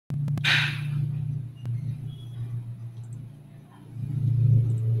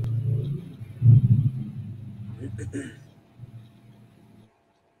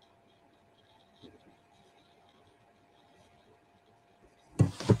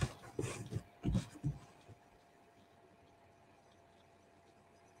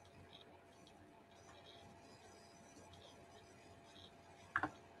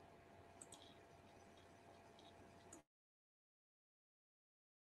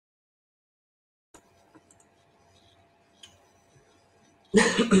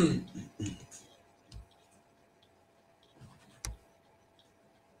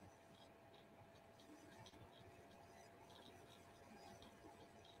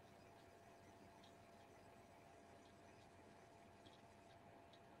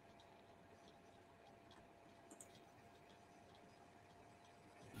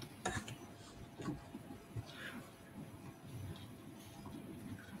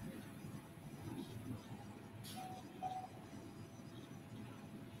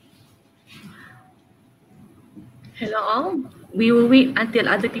Hello all. We will wait until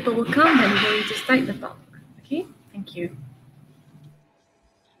other people will come and we're going to start the talk. Okay, thank you.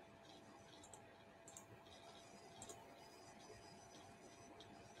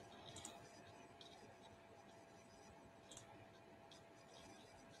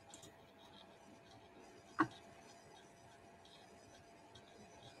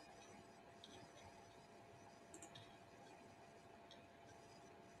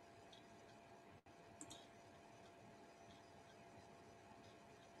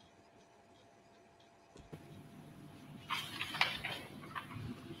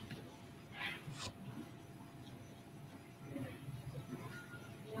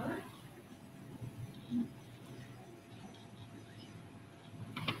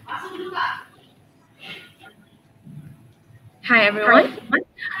 Hi everyone.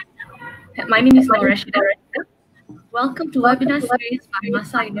 My name is Dr Shin To Amiri. Welcome to webinar series by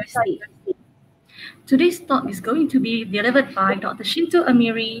Masa University. Today's talk is going to be delivered by Dr Shin To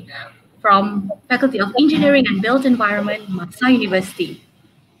Amiri from Faculty of Engineering and Built Environment, Masa University.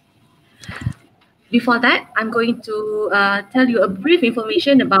 Before that, I'm going to tell you a brief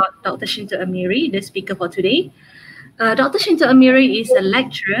information about Dr. Shin To Amiri, the speaker for today. Dr. Shin To Amiri is a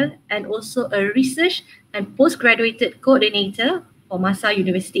lecturer and also a research and postgraduate coordinator for Masa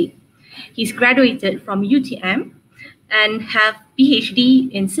University. He's graduated from UTM and have PhD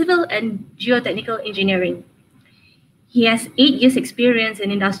in civil and geotechnical engineering. He has 8 years experience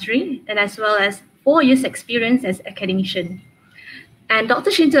in industry and as well as 4 years experience as academician. And Dr.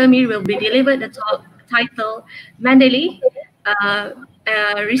 Shin To Amiri will be delivered the talk titled Mendeley,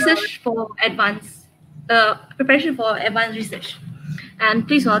 Research for Advanced, Preparation for Advanced Research. And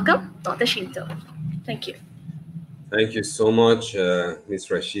please welcome Dr. Shin To. Thank you. Thank you so much, Ms.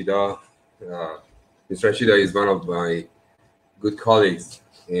 Rashida. Ms. Rashida is one of my good colleagues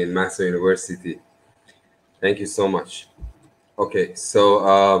in Masa University. Thank you so much. Okay,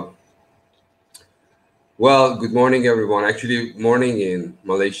 so well, good morning, everyone. Actually, morning in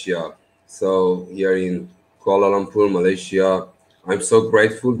Malaysia. So here in Kuala Lumpur, Malaysia, I'm so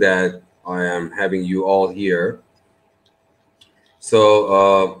grateful that I am having you all here.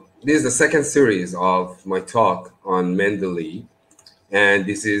 So this is the second series of my talk on Mendeley, and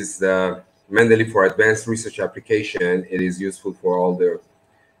this is the Mendeley for Advanced Research Application. It is useful for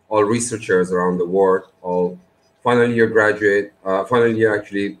all researchers around the world, all final year graduate, final year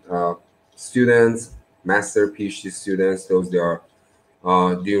actually students, master PhD students, those that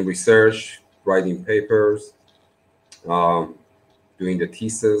are doing research, writing papers, doing the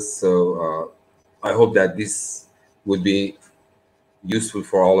thesis. So I hope that this would be useful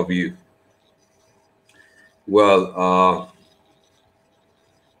for all of you. Well,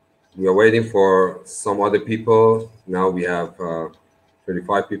 we are waiting for some other people. Now we have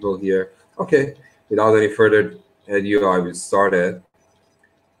 35 people here. Okay, without any further ado, I will start it.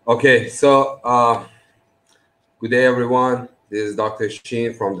 Okay, so good day, everyone. This is Dr.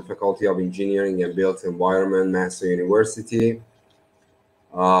 Shin from the Faculty of Engineering and Built Environment, Masa University.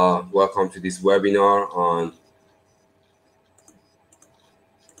 Welcome to this webinar on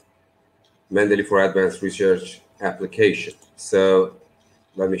Mendeley for Advanced Research Application. So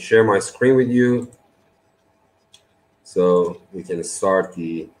let me share my screen with you so we can start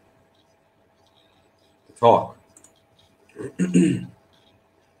the talk.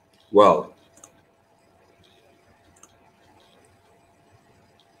 Well,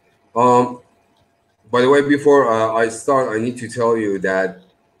 by the way, before I start, I need to tell you that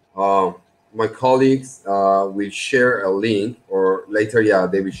my colleagues will share a link, or later, yeah,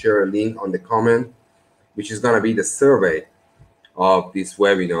 they will share a link on the comment, which is going to be the survey of this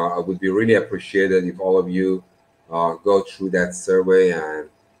webinar. I would be really appreciated if all of you go through that survey and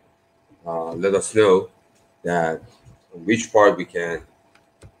let us know that on which part we can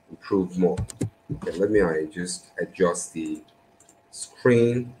improve more. Okay, let me just adjust the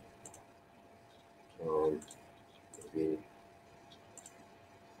screen. Um, maybe,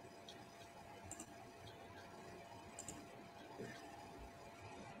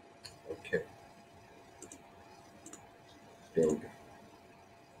 okay, there we go.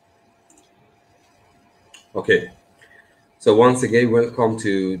 Okay, so once again, welcome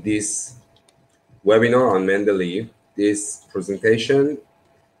to this webinar on Mendeley. This presentation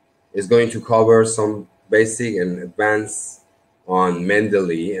is going to cover some basic and advanced on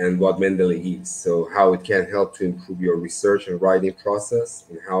Mendeley and what Mendeley is. So how it can help to improve your research and writing process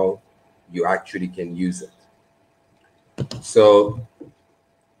and how you actually can use it. So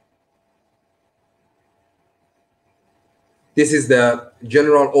this is the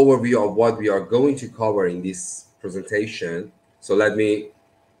general overview of what we are going to cover in this presentation. So let me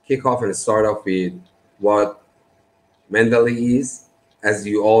kick off and start off with what Mendeley is. As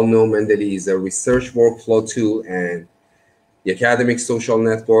you all know, Mendeley is a research workflow tool and the academic social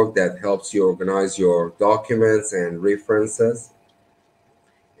network that helps you organize your documents and references.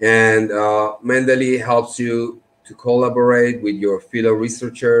 And Mendeley helps you to collaborate with your fellow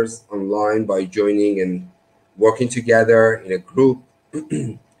researchers online by joining and working together in a group.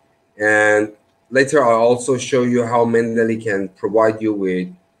 And later, I'll also show you how Mendeley can provide you with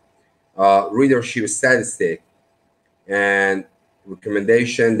readership statistic and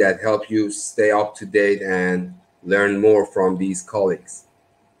recommendation that help you stay up to date and learn more from these colleagues.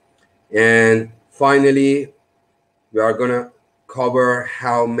 And finally, we are going to cover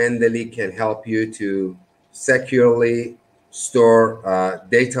how Mendeley can help you to securely store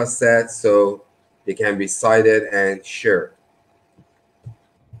data sets so they can be cited and shared.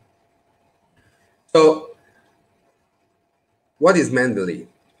 So what is Mendeley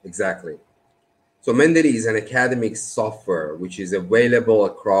exactly? So Mendeley is an academic software which is available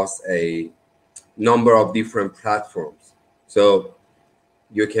across a number of different platforms. So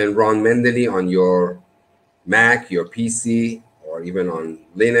you can run Mendeley on your Mac, your PC, or even on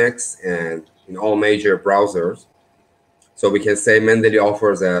Linux and in all major browsers. So we can say Mendeley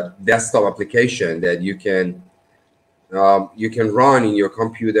offers a desktop application that you can run in your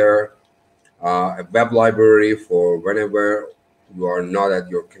computer, a web library for whenever you are not at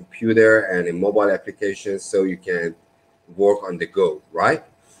your computer, and a mobile application so you can work on the go, right?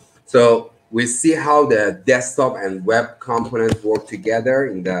 So we see how the desktop and web components work together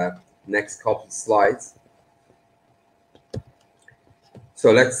in the next couple of slides.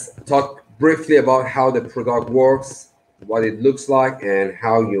 So let's talk briefly about how the product works, what it looks like, and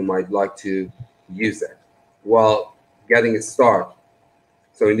how you might like to use it. Well, getting it started.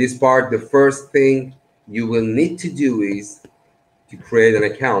 So in this part, the first thing you will need to do is to create an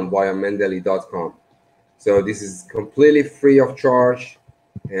account via mendeley.com. So this is completely free of charge,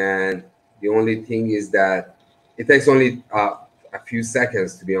 and the only thing is that it takes only a few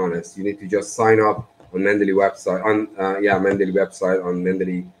seconds, to be honest. You need to just sign up on Mendeley website Mendeley website on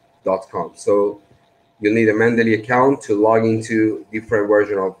mendeley.com. So you'll need a Mendeley account to log into different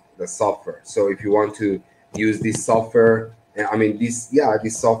version of the software. So if you want to use this software,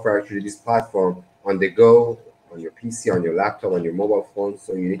 this software, actually this platform on the go, on your PC, on your laptop, on your mobile phone,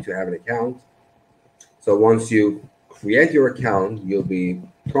 so you need to have an account. So once you create your account, you'll be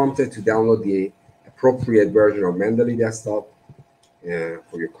prompted to download the appropriate version of Mendeley desktop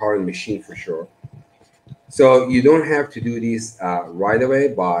for your current machine for sure. So you don't have to do this right away,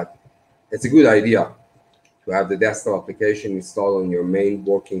 but it's a good idea to have the desktop application installed on your main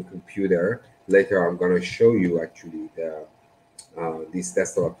working computer. Later, I'm going to show you actually this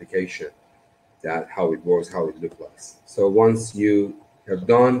desktop application, that how it works, how it looks like. So once you have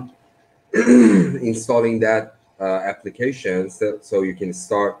done installing that application, so you can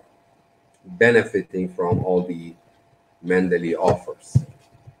start benefiting from all the Mendeley offers.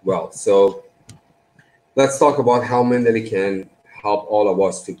 Well, so let's talk about how Mendeley can help all of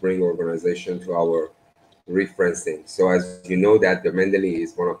us to bring organization to our referencing. So as you know that the Mendeley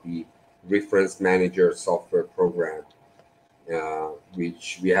is one of the reference manager software program,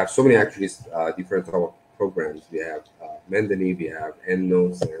 which we have so many actually different type of programs. We have Mendeley, we have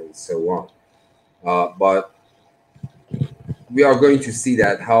EndNotes, and so on. But we are going to see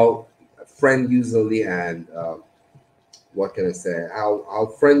that how friend userly and what can I say?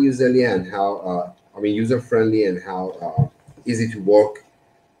 How friend userly and how user friendly and how easy to work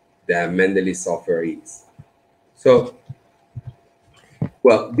the Mendeley software is. So,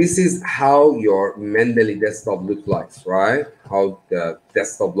 well, this is how your Mendeley desktop looks like, right? How the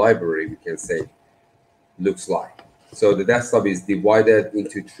desktop library, we can say, looks like. So the desktop is divided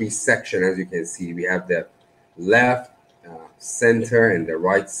into three sections, as you can see. We have the left, center, and the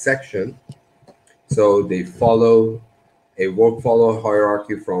right section. So they follow a workflow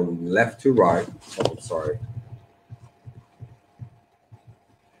hierarchy from left to right. Oh, I'm sorry.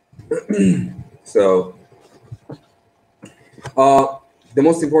 So uh, the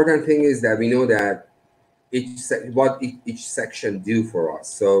most important thing is that we know that each section do for us.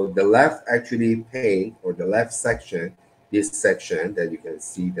 So the left actually pane, or the left section, this section that you can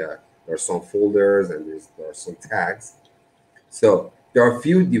see that there are some folders and there are some tags. So there are a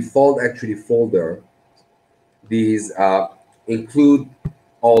few default actually folder. These include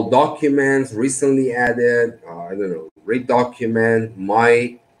all documents recently added. I don't know, read document,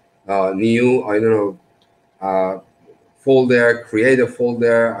 my new, I don't know, uh, folder, create a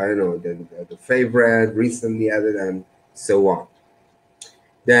folder, I don't know, the favorite, recently added, and so on.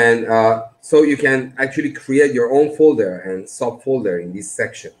 Then, so you can actually create your own folder and subfolder in this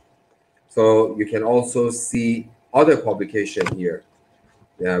section. So you can also see other publication here,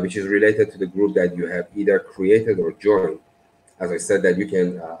 which is related to the group that you have either created or joined. As I said, that you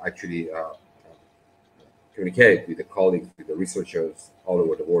can actually communicate with the colleagues, with the researchers all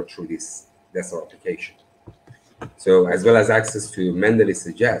over the world through this application. So as well as access to Mendeley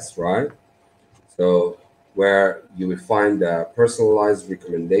Suggest, right? So where you will find a personalized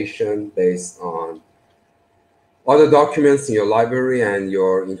recommendation based on other documents in your library and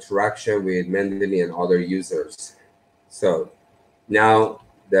your interaction with Mendeley and other users. So now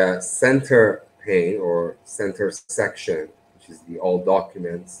the center pane or center section, which is the all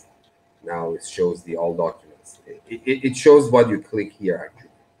documents, now it shows the all documents. It shows what you click here actually.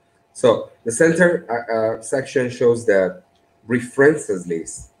 So the center section shows the references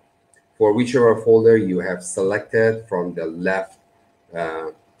list for whichever folder you have selected from the left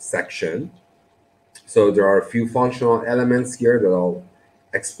section. So there are a few functional elements here that I'll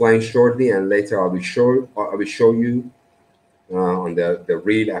explain shortly, and later I will show you on the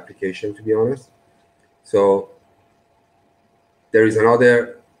real application, to be honest. So there is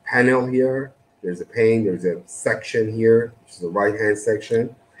another panel here. There's a pane, there's a section here, which is the right-hand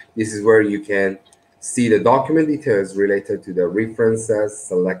section. This is where you can see the document details related to the references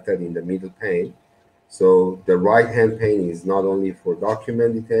selected in the middle pane. So the right-hand pane is not only for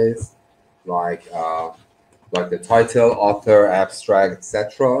document details, like the title, author, abstract,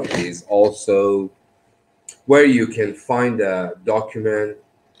 etc. It is also where you can find the document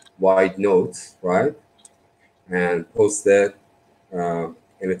wide notes, right? And post-it,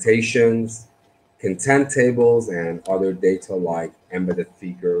 annotations, content tables, and other data like embedded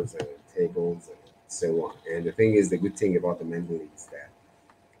figures and tables and so on. And the thing is, the good thing about the Mendeley is that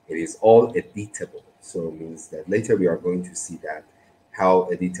it is all editable. So it means that later we are going to see that how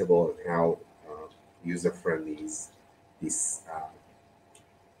editable and how user-friendly this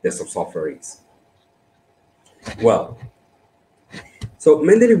desktop software is. Well, so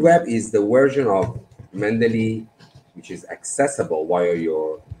Mendeley Web is the version of Mendeley which is accessible via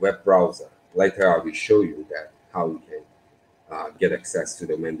your web browser. Later, I will show you that how you can get access to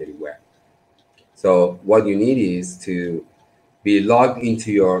the Mendeley Web. So what you need is to be logged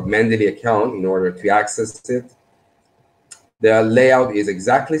into your Mendeley account in order to access it. The layout is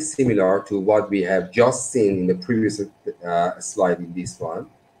exactly similar to what we have just seen in the previous slide in this one.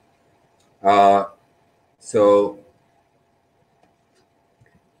 So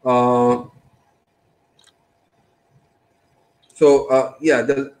yeah,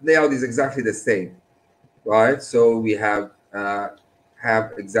 the layout is exactly the same, right? So we have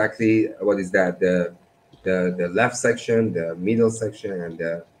exactly what is that, the left section, the middle section, and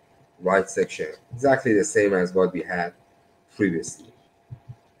the right section, exactly the same as what we had previously.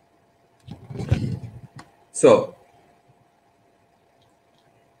 So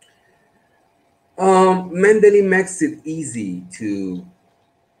Mendeley makes it easy to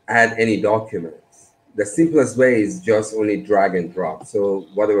add any documents. The simplest way is just only drag and drop. So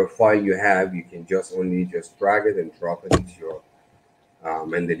whatever file you have, you can just drag it and drop it into your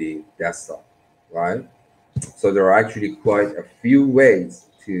Mendeley desktop, right? So there are actually quite a few ways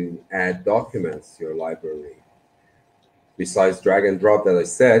to add documents to your library. Besides drag and drop that I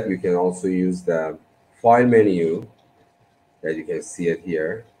said, you can also use the file menu that you can see it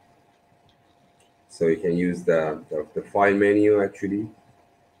here. So you can use the file menu actually,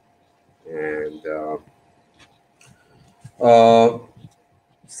 and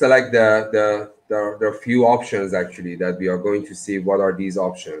select there are few options actually that we are going to see what are these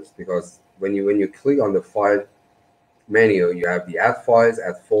options, because when you click on the file menu, you have the add files,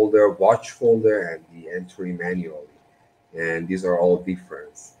 add folder, watch folder, and the entry manually, and these are all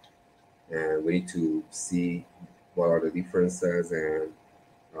different, and we need to see what are the differences and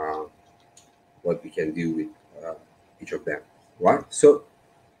what we can do with each of them, right? So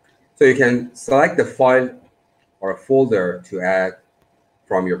you can select the file or a folder to add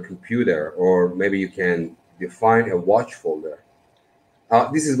from your computer, or maybe you can define a watch folder.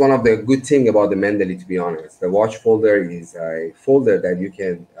 This is one of the good thing about the Mendeley, to be honest. The watch folder is a folder that you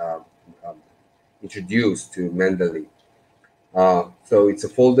can um, introduce to Mendeley. So it's a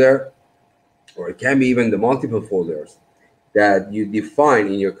folder, or it can be even the multiple folders that you define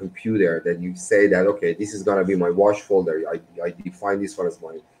in your computer, that you say that, okay, this is going to be my watch folder. I define this one as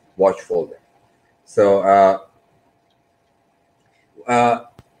my watch folder. So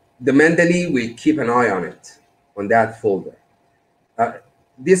the Mendeley will keep an eye on it, on that folder.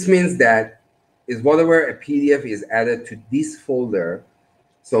 This means that is whatever a PDF is added to this folder,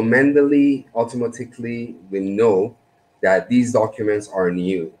 so Mendeley automatically will know that these documents are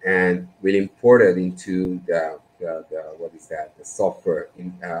new and will import it into the what is that, the software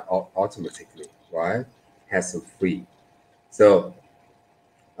automatically, right? Hassle free. So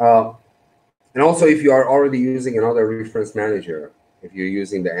and also, if you are already using another reference manager, if you're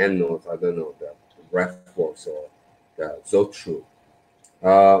using the EndNote, I don't know, the RefWorks or the Zotru,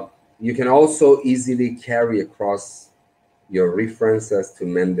 you can also easily carry across your references to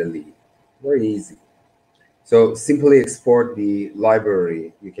Mendeley. Very easy. So simply export the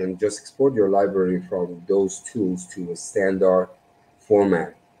library. You can just export your library from those tools to a standard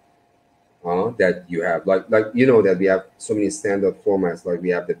format that you have. Like you know that we have so many standard formats. Like we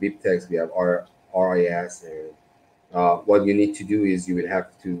have the BibTeX, we have RIS, and what you need to do is you will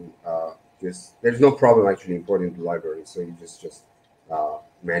have to just, there's no problem actually importing the library. So you just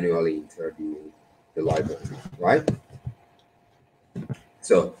manually enter the library, right?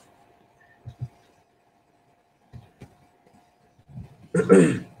 So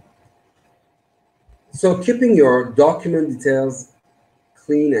so keeping your document details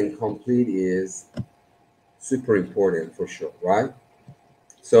clean and complete is super important for sure, right?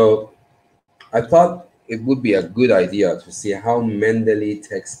 So I thought it would be a good idea to see how Mendeley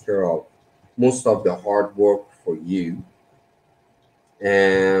takes care of most of the hard work for you.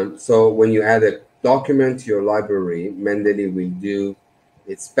 And so when you add a document to your library, Mendeley will do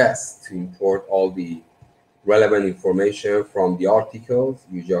its best to import all the relevant information from the articles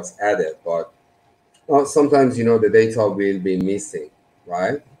you just added. But sometimes, you know, the data will be missing,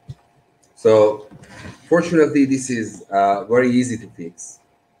 right? So fortunately, this is very easy to fix.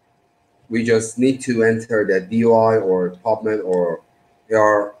 We just need to enter the DOI or PubMed or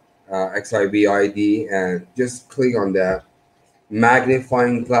AR XIB ID and just click on the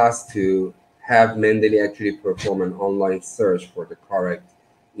magnifying glass to have Mendeley actually perform an online search for the correct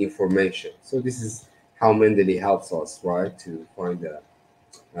information. So this is how Mendeley helps us, right, to find the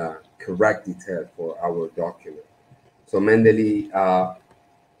correct detail for our document. So Mendeley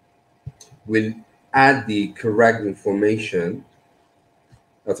will add the correct information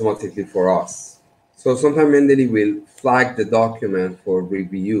automatically for us. So sometimes Mendeley will flag the document for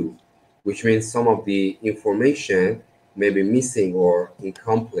review, which means some of the information may be missing or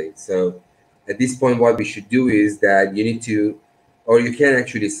incomplete. So at this point, what we should do is that you need to, or you can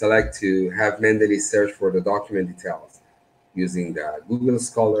actually select to have Mendeley search for the document details using the Google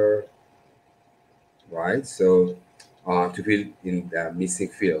Scholar, right? So to fill in the missing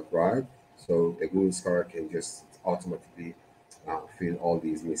field, right? So the Google Scholar can just automatically fill all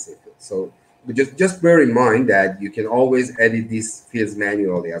these missing fields. So but just bear in mind that you can always edit these fields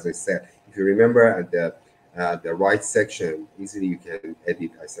manually. As I said, if you remember at the right section, easily you can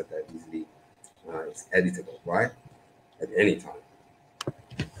edit. I said that easily it's editable, right? At any time.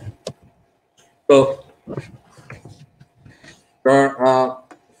 So there are a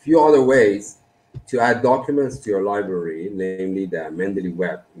few other ways to add documents to your library, namely the Mendeley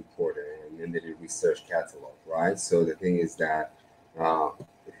Web Importer and Mendeley Research Catalog, right? So the thing is that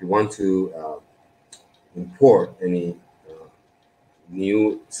if you want to import any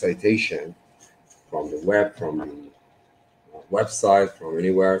new citation from the web, from the website, from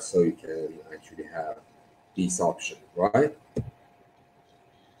anywhere, so you can actually have this option, right?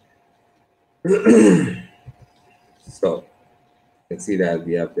 So you can see that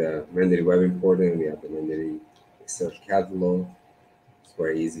we have the Mendeley Web Importer and we have the Mendeley Research Catalog. It's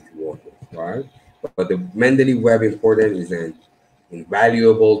very easy to work with, right? But the Mendeley Web Importer is an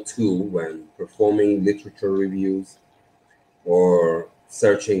invaluable tool when performing literature reviews or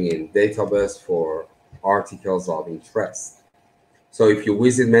searching in database for articles of interest. So if you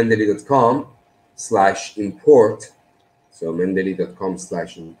visit mendeley.com/import, so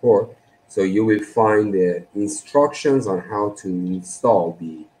mendeley.com/import, so you will find the instructions on how to install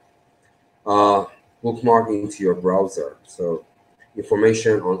the bookmark into your browser. So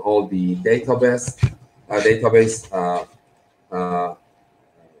information on all the database database, uh,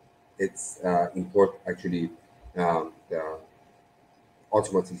 it's import actually the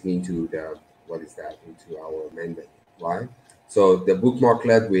automatically into the what is that into our Mendeley, right? So the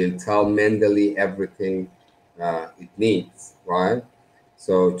bookmarklet will tell Mendeley everything it needs, right?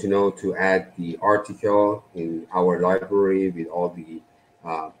 So to know to add the article in our library with all the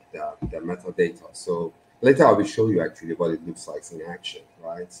metadata. So later I will show you actually what it looks like in action,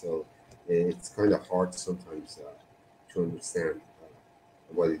 right? So it's kind of hard sometimes to understand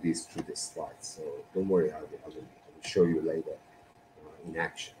what it is through this slide. So don't worry, I will show you later in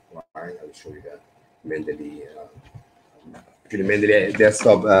action, right? I will show you that Mendeley, actually Mendeley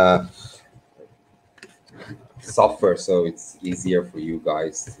desktop software, so it's easier for you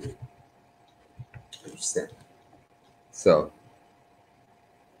guys to understand. So,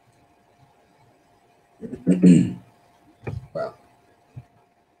 well,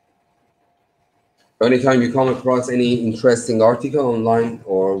 anytime you come across any interesting article online,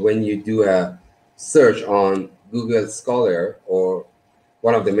 or when you do a search on Google Scholar or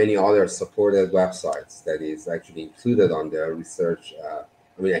one of the many other supported websites that is actually included on their research,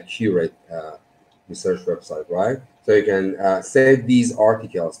 accurate research website, right? So you can save these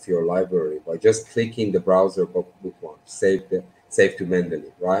articles to your library by just clicking the browser bookmark, save to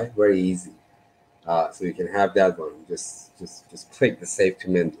Mendeley, right? Very easy. So you can have that one. Just click the save to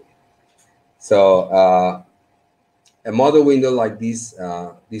Mendeley. So a model window like this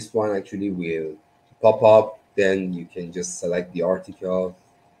one actually will pop up. Then you can just select the article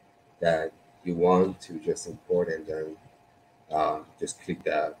that you want to just import, and then just click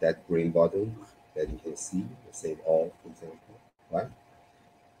that green button that you can see, save all, for example, right?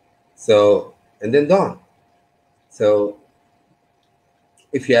 So, and then done. So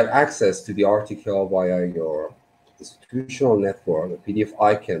if you have access to the article via your institutional network, a PDF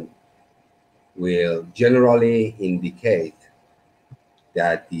icon will generally indicate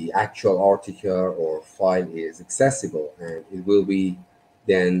that the actual article or file is accessible, and it will be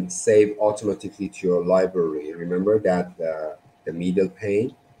then saved automatically to your library. Remember that the middle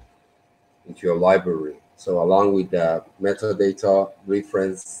pane into your library. So along with the metadata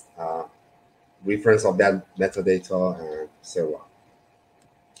reference of that metadata and so on.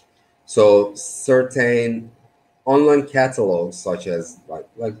 So certain online catalogs such as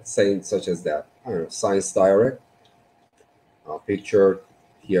like saying such as that, I don't know, Science Direct, picture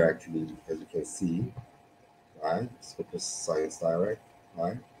here actually, as you can see, right? Scopus Science Direct,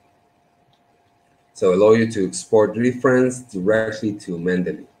 right? So allow you to export reference directly to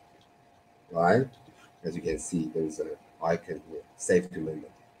Mendeley, right? As you can see, there's an icon here, save to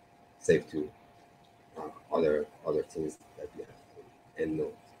Mendeley, save to other things that you have,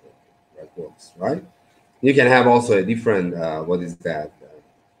 EndNote, Redbox, right? You can have also a different, what is that,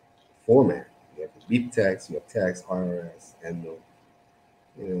 format. You have the BibTeX, you have text, IRS, EndNote.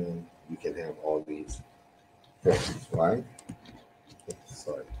 You can have all these formats, right?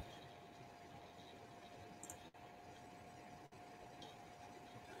 Sorry.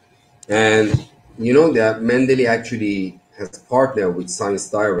 And you know that Mendeley actually has partnered with Science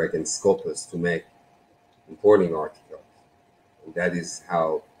Direct and Scopus to make importing articles. And that is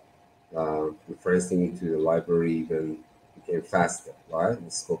how referencing into the library even became faster, right? In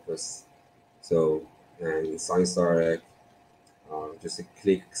Scopus. So, and in Science Direct, just a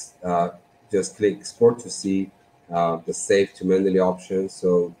click, just click export to see the save to Mendeley option,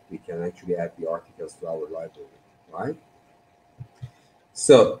 so we can actually add the articles to our library, right?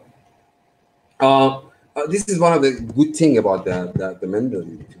 So this is one of the good thing about the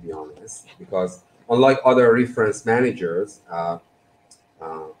Mendeley, to be honest, because unlike other reference managers,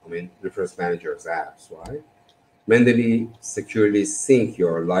 reference managers apps, right? Mendeley securely sync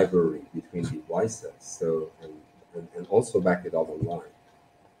your library between devices, so and also back it up online.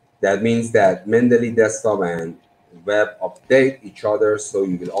 That means that Mendeley desktop and web update each other, so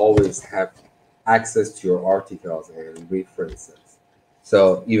you will always have access to your articles and references.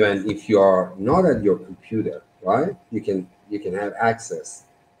 So even if you are not at your computer, right, you can have access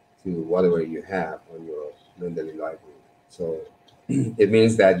to whatever you have on your Mendeley library. So it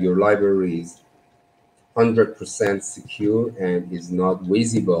means that your library is 100% secure and is not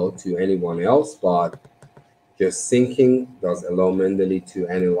visible to anyone else, but just syncing does allow Mendeley to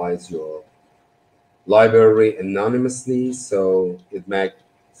analyze your library anonymously, so it makes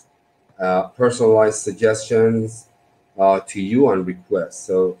personalized suggestions to you on request.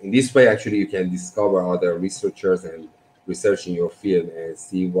 So in this way, actually, you can discover other researchers and research in your field and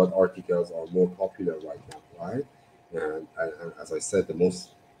see what articles are more popular right now, right? And as I said, the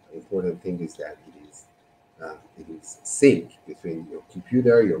most important thing is that it is sync between your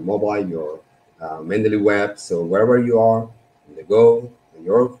computer, your mobile, your Mendeley web. So wherever you are, on the go, on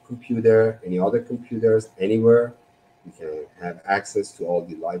your computer, any other computers, anywhere, you can have access to all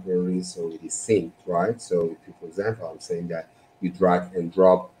the libraries. So it is synced, right? So if, for example, I'm saying that you drag and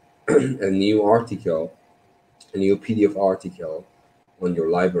drop a new article, a new PDF article on your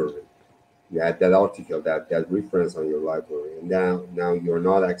library. You add that article, that reference on your library, and now you're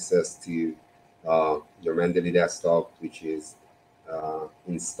not access to your Mendeley desktop, which is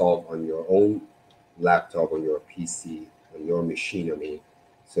installed on your own laptop, on your PC, on your machine. I mean,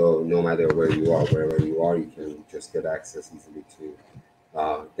 so no matter where you are, wherever you are, you can just get access easily to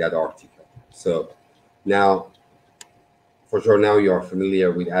that article. So now, for sure, now you are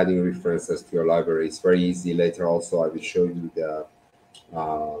familiar with adding references to your library. It's very easy. Later, also, I will show you the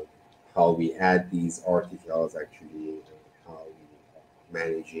uh, how we add these articles actually, how we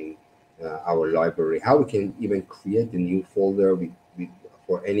managing our library, how we can even create a new folder with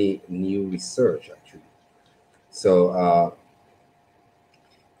for any new research actually. So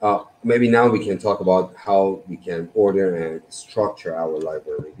maybe now we can talk about how we can order and structure our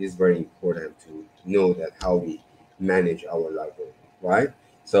library. It is very important to know that how we manage our library, right?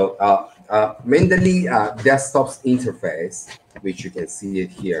 So Mendeley desktop's interface, which you can see it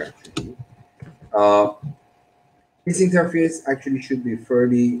here actually. Uh, this interface actually should be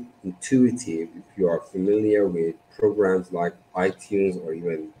fairly intuitive if you are familiar with programs like iTunes or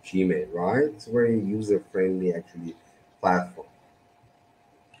even Gmail, right? It's a very user-friendly actually platform.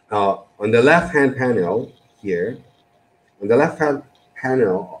 On the left-hand panel here, on the left-hand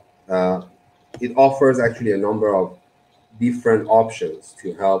panel, it offers actually a number of different options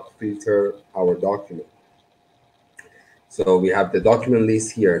to help filter our document. So we have the document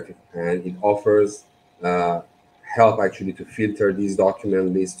list here, and it offers uh, help actually to filter these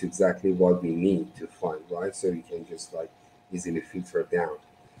document lists to exactly what we need to find, right? So you can just like easily filter down.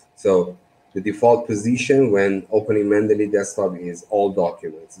 So the default position when opening Mendeley desktop is all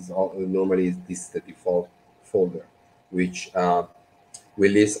documents. Is all normally this is the default folder, which will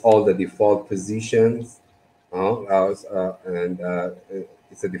list all the default positions, and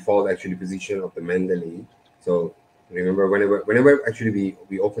it's a default actually position of the Mendeley. So remember, whenever actually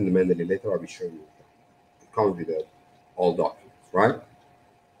we open the Mendeley later, I will show you. It comes with all documents, right?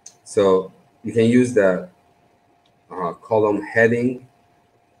 So you can use the column heading,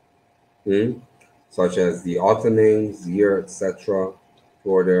 such as the author names, year, etc., to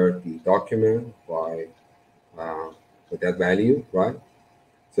order the document by with that value, right?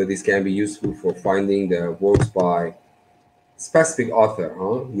 So this can be useful for finding the works by specific author.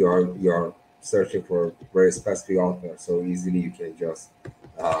 You're searching for very specific author, so easily you can just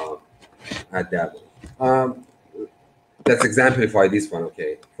uh, add that one. Let's exemplify this one.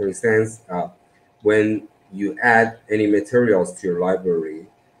 Okay, for instance, when you add any materials to your library,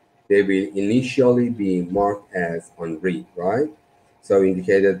 they will initially be marked as unread, right? So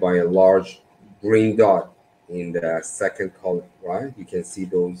indicated by a large green dot in the second column, right? You can see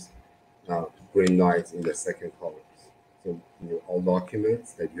those uh, green lights in the second column. So in your all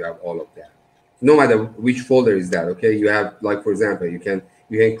documents that you have all of that. No matter which folder is that, okay? You have like for example, you can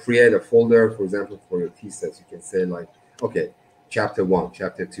create a folder, for example, for your thesis. You can say like, okay, chapter 1,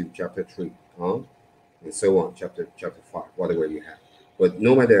 chapter 2, chapter 3, and so on, chapter 5, whatever you have. But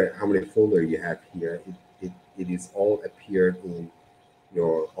no matter how many folder you have here, it is all appeared in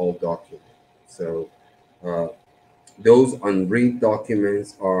your all document. So uh, those unread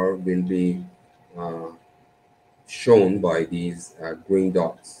documents will be uh, shown by these green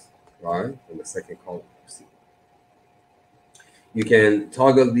dots, right, in the second column. See, you can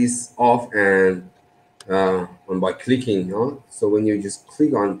toggle this off and on by clicking, so when you just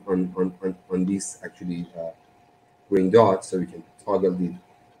click on this actually green dot, so you can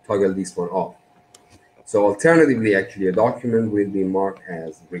toggle this one off. So alternatively, actually, a document will be marked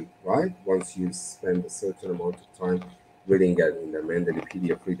as read, right? Once you spend a certain amount of time reading it in the Mendeley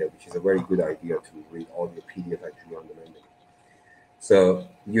PDF reader, which is a very good idea to read all your PDF actually on the Mendeley. So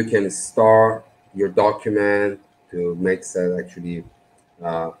you can start your document to make that actually,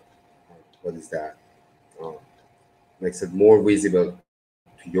 uh, what is that? Uh, Makes it more visible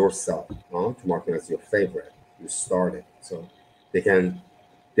to yourself, to mark it as your favorite. You start it. So they can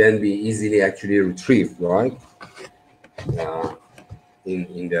then be easily actually retrieved, right? Uh,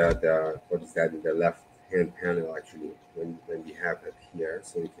 in the what is that in the left hand panel actually when we have it here,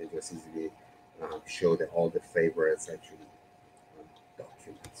 so you can just easily show that all the favorites actually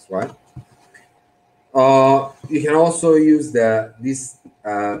documents, right? You can also use this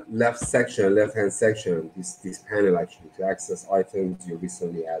left hand section, this panel actually, to access items you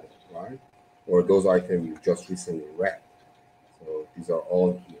recently added, right? Or those items you just recently read. So these are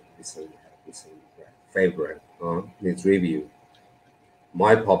all here recently it's favorite, needs review.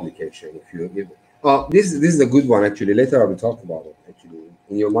 My publication, this is a good one actually. Later I will talk about it actually.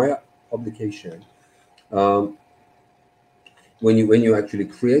 In your my publication, um, when you actually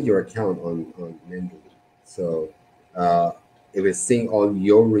create your account on Mendeley, so uh, it will sync all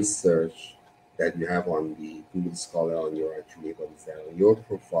your research that you have on the Google Scholar on your actually what is that on your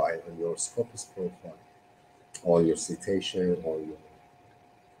profile, on your Scopus profile, all your citation, all your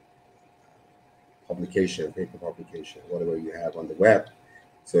publication, paper publication, whatever you have on the web.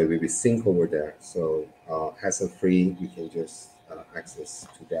 So it will be sync over there. So hassle free, you can just access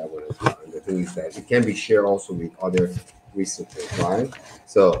to that one as well. And the thing is that it can be shared also with other researchers, right?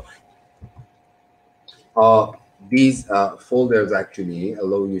 So uh, these folders actually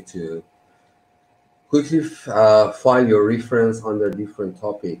allow you to quickly file your reference under different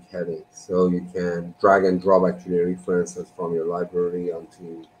topic headings. So you can drag and drop actually references from your library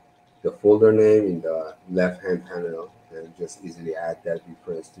onto the folder name in the left hand panel and just easily add that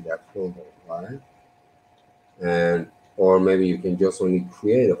reference to that folder, right? And or maybe you can just only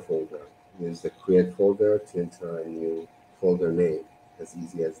create a folder. Use the create folder to enter a new folder name, as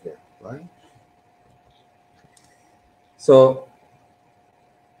easy as that, right? So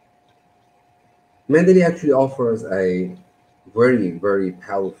Mendeley actually offers a very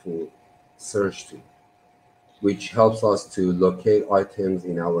powerful search tool which helps us to locate items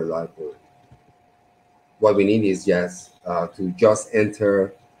in our library. What we need is just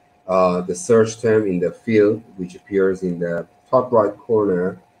enter the search term in the field which appears in the top right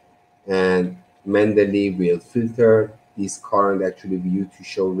corner, and Mendeley will filter this current actually view to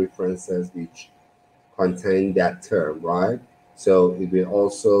show references which contain that term, right? So it will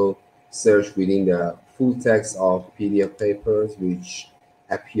also search within the full text of PDF papers which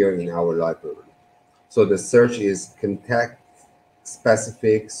appear in our library. So the search is context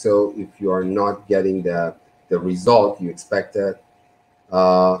specific. So if you are not getting the result you expected,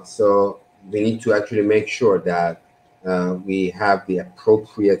 so we need to actually make sure that we have the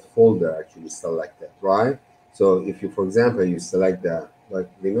appropriate folder actually selected, right? So if you, for example, you select the, like,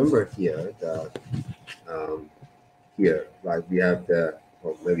 remember here, here, like we have the,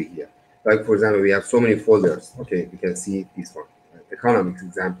 or maybe here, like for example, we have so many folders. Okay, we can see this one, economics,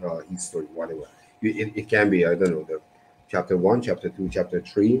 example, history, whatever. It can be, I don't know, the chapter 1, chapter 2, chapter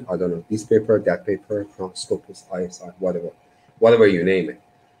 3, I don't know, this paper, that paper, from Scopus, ISI, whatever you name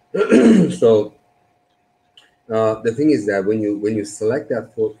it. So the thing is that when you select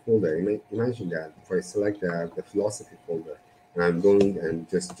that folder, imagine that if I select the philosophy folder and I'm going and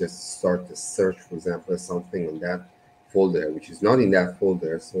just start to search, for example, something on that folder which is not in that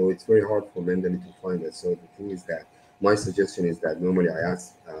folder, so it's very hard for Mendeley to find it. So the thing is that my suggestion is that normally I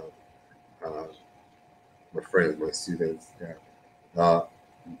ask my friends, my students, that uh,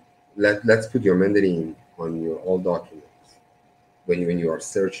 let's put your Mendeley in on your all documents when you are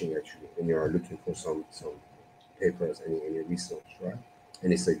searching, actually when you are looking for some papers, any research, right?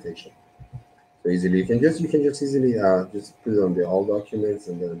 Any citation. So easily you can just easily just put it on the all documents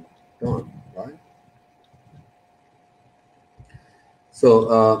and then done, right?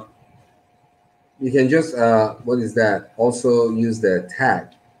 So you can just what is that? Also use the tag.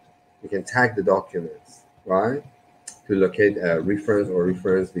 You can tag the documents, right? To locate a reference or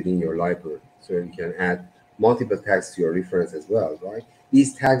reference within your library. So you can add multiple tags to your reference as well, right?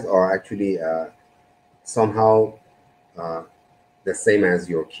 These tags are actually somehow uh, the same as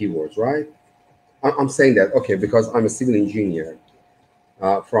your keywords, right? I'm saying that, okay, because I'm a civil engineer.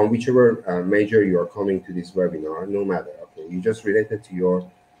 From whichever major you are coming to this webinar, no matter, okay, you just related to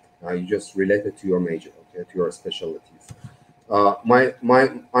your major, okay, to your specialties.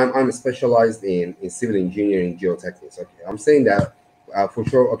 I'm specialized in civil engineering geotechnics. Okay, I'm saying that for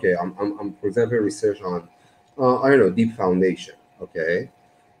sure. Okay, I'm for example research on I don't know, deep foundation. Okay,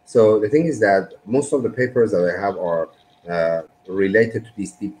 so the thing is that most of the papers that I have are related to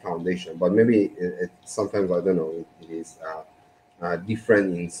this deep foundation, but maybe sometimes I don't know, it is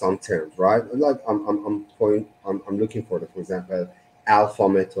different in some terms, right? Like I'm looking for the, for example, alpha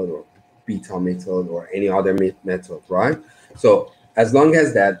method or beta method or any other method, right? So as long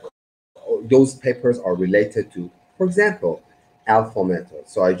as that those papers are related to, for example, alpha method,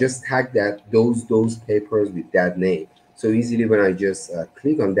 so I just tag that those papers with that name. So easily when I just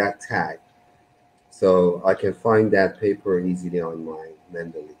click on that tag, so I can find that paper easily on my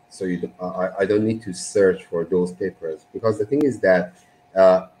Mendeley. So I don't need to search for those papers, because the thing is that,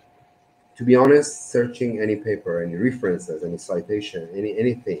 uh, to be honest, searching any paper, any references, any citation,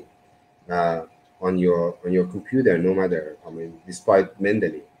 anything uh, on your computer, no matter, I mean, despite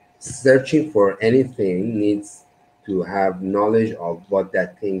Mendeley, searching for anything needs to have knowledge of what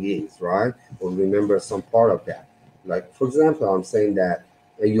that thing is, right? Or remember some part of that. Like, for example, I'm saying that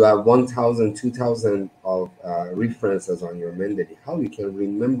you have 1,000, 2,000 of references on your Mendeley. How you can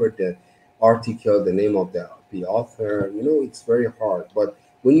remember the article, the name of the author, it's very hard. But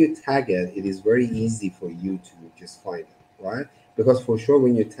when you tag it, it is very easy for you to just find it, right? Because for sure,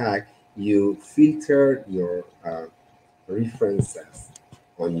 when you tag, you filter your references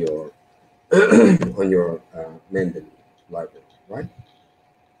on your on your Mendeley library, right?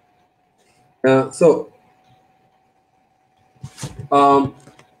 So, um,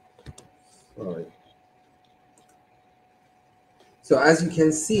 sorry. So as you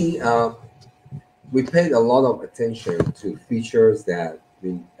can see, we paid a lot of attention to features that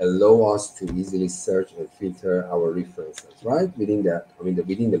will allow us to easily search and filter our references, right? Within the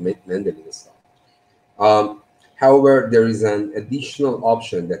Mendeley stuff. Um, However, there is an additional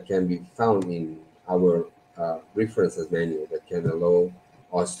option that can be found in our references menu that can allow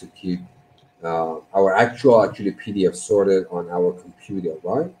us to keep our actually PDF sorted on our computer,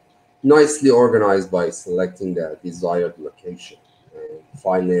 right? Nicely organized by selecting the desired location,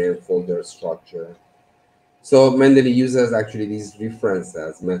 file name, folder structure. So Mendeley uses actually these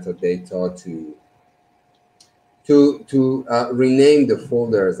references metadata to rename the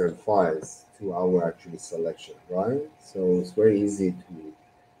folders and files to our actually selection, right? So it's very easy to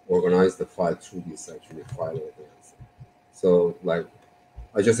organize the file through this actually file organizer. So like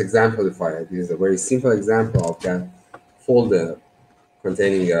I just exemplify it. This is a very simple example of that folder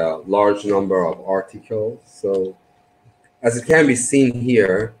containing a large number of articles. So as it can be seen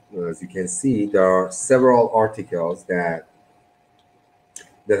here, as you can see, there are several articles that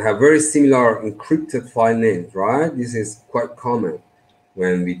have very similar encrypted file names, right? This is quite common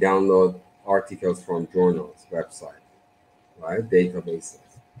when we download articles from journals, website, right? Databases.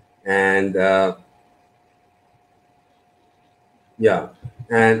 And yeah,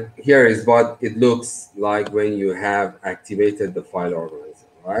 and here is what it looks like when you have activated the file organizer,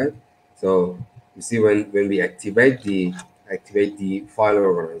 right? So you see when we activate the file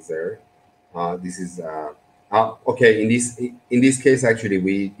organizer, this is okay. In this case, actually,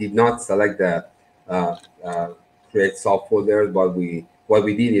 we did not select the uh, uh, create subfolders, but what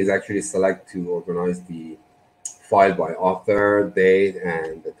we did is actually select to organize the file by author, date,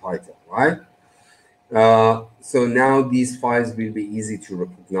 and the title, right? So now these files will be easy to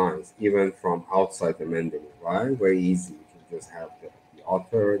recognize even from outside the Mendeley, right? Very easy. You can just have the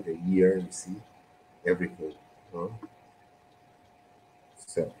author, the year, you see everything. Huh?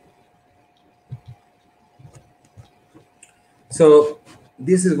 So, so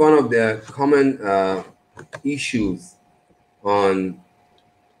this is one of the common issues on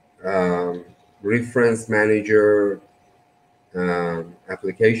um, reference manager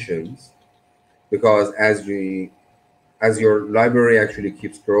applications because as your library actually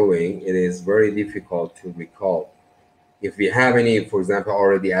keeps growing, it is very difficult to recall if we have any, for example,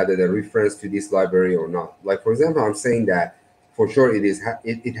 already added a reference to this library or not. Like, for example, I'm saying that for sure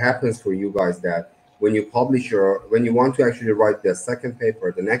it happens for you guys that when you want to actually write the second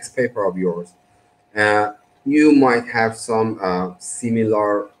paper, the next paper of yours, uh, you might have some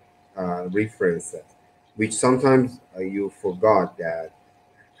similar references, which sometimes you forgot that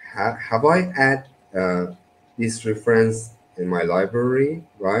have I add uh, this reference in my library,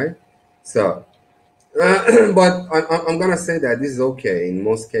 right? So but I'm gonna say that this is okay in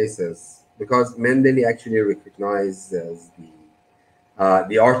most cases because Mendeley actually recognizes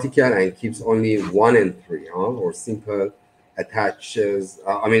the article and keeps only one entry, huh? Or simple attaches.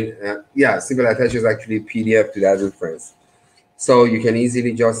 Simple attaches actually PDF to that reference, so you can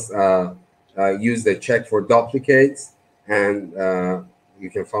easily just use the check for duplicates, and you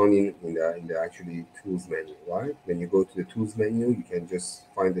can find in the actually tools menu, right? When you go to the tools menu, you can just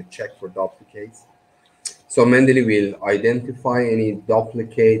find the check for duplicates, so Mendeley will identify any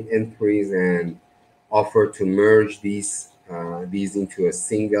duplicate entries and offer to merge these into a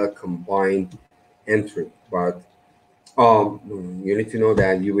single combined entry. But you need to know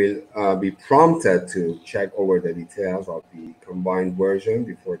that you will be prompted to check over the details of the combined version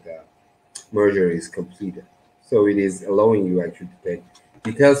before the merger is completed. So it is allowing you actually to take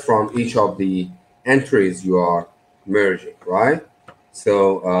details from each of the entries you are merging, right?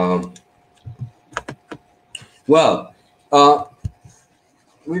 So well, uh,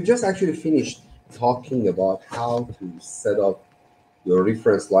 we've just actually finished talking about how to set up your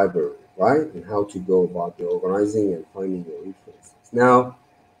reference library, right? And how to go about the organizing and finding your references. Now,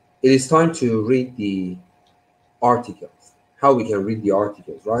 it is time to read the articles, how we can read the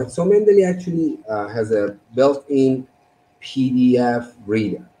articles, right? So Mendeley actually has a built-in PDF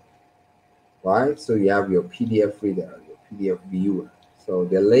reader. right? So you have your PDF reader, your PDF viewer. So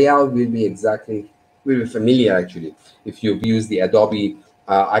the layout will be exactly, will be familiar actually. If you've used the Adobe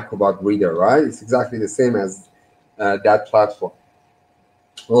Acrobat Reader, right? It's exactly the same as that platform,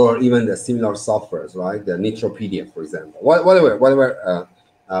 or even the similar softwares, right? The Nitro PDF, for example. Whatever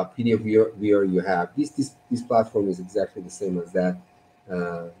PDF viewer you have, this platform is exactly the same as that.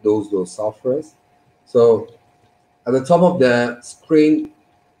 Those softwares. So at the top of the screen,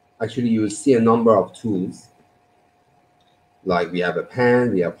 actually, you will see a number of tools. Like we have a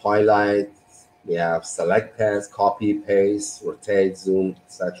pen, we have highlight, we have select text, copy, paste, rotate, zoom,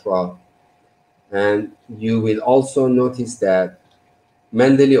 etc. And you will also notice that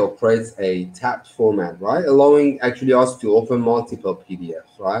Mendeley operates a tabbed format, right? Allowing actually us to open multiple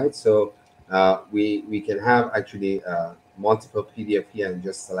PDFs, right? So we can have actually multiple PDF here and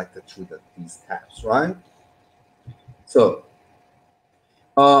just select it through these tabs, right? So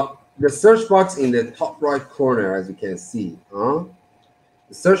the search box in the top right corner, as you can see, the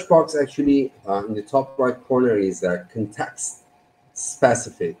search box actually in the top right corner is context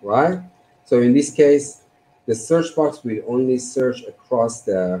specific, right? So in this case, the search box will only search across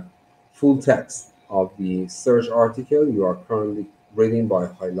the full text of the search article you are currently reading by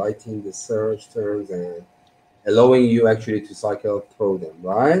highlighting the search terms and allowing you actually to cycle through them,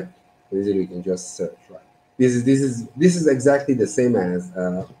 right? So easily you can just search, right? This is exactly the same as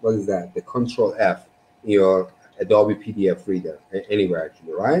what is that? The Control F in your Adobe PDF reader anywhere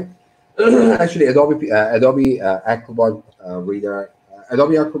actually, right? Actually, Adobe Acrobat Reader,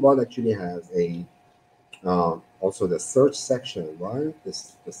 Adobe Acrobat actually has a also the search section, right?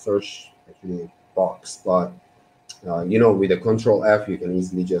 This the search actually box, but with the Control F, you can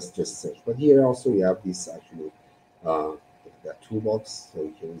easily just search. But here also you have this actually uh, that toolbox, so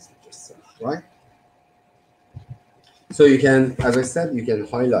you can easily just search, right? So you can, as I said, you can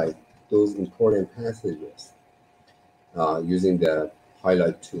highlight those important passages using the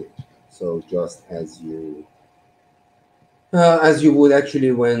highlight tool. So just as you would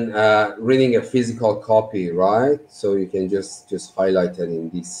actually when reading a physical copy, right? So you can just highlight it in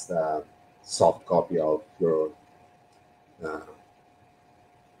this soft copy of your uh,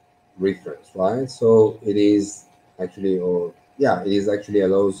 reference, right? So it is actually, or yeah, it is actually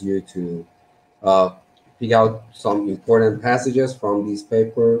allows you to uh, pick out some important passages from these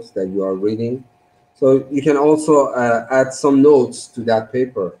papers that you are reading. So you can also add some notes to that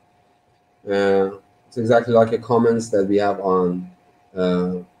paper. It's exactly like a comments that we have uh, on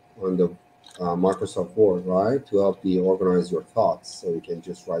the Microsoft Word, right? To help you organize your thoughts, so you can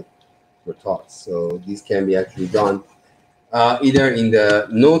just write your thoughts. So these can be actually done either in the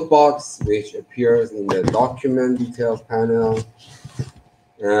note box, which appears in the document details panel.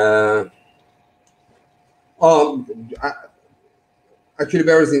 Uh, I- Actually,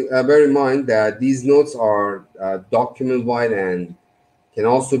 bear in mind that these notes are document wide and can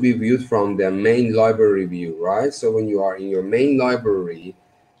also be viewed from the main library view, right? So when you are in your main library,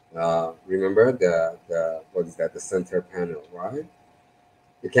 remember the what is that? The center panel, right?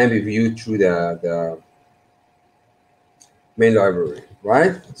 It can be viewed through the main library,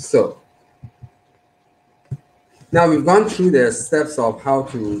 right? So now we've gone through the steps of how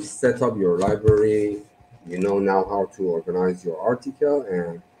to set up your library. You know now how to organize your article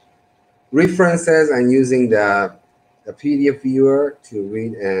and references, and using the PDF viewer to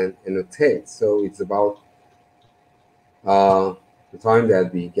read and annotate. So it's about uh, the time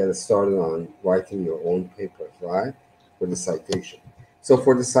that we get started on writing your own papers, right? For the citation. So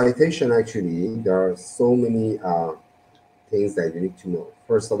for the citation, actually, there are so many things that you need to know.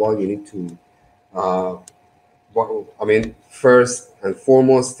 First of all, you need to uh, first and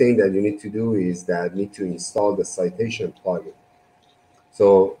foremost thing that you need to do is that you need to install the citation plugin.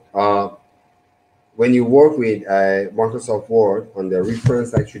 So when you work with Microsoft Word on the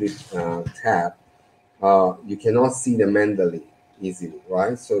reference actually tab, you cannot see the Mendeley easily,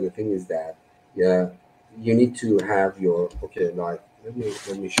 right? So the thing is that yeah, you need to have your like let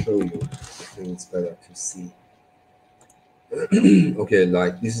me show you. I think it's better to see. Okay,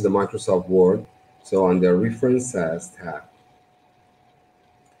 like this is the Microsoft Word. So on the references tab,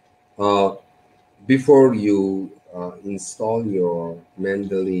 uh, before you install your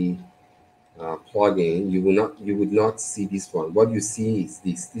Mendeley plugin, you would not see this one. What you see is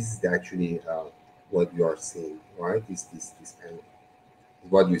this. This is actually what you are seeing, right? This panel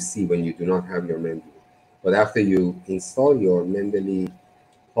is what you see when you do not have your Mendeley. But after you install your Mendeley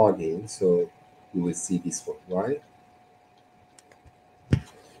plugin, so you will see this one, right?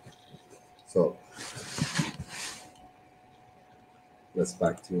 So let's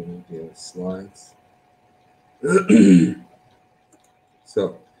back to the slides.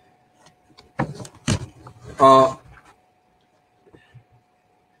 So Uh,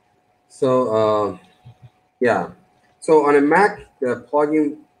 so yeah. So on a Mac, the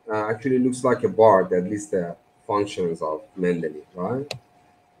plugin actually looks like a bar that lists the functions of Mendeley, right?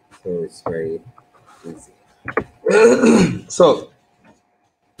 So it's very easy. So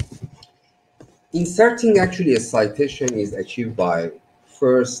inserting actually a citation is achieved by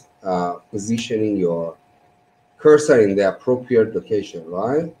first positioning your cursor in the appropriate location,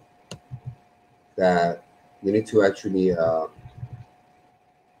 right? That you need to actually,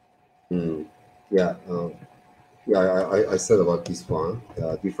 hmm, yeah, yeah. I said about this one,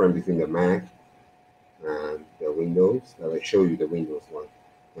 the difference between the Mac and the Windows. I show you the Windows one.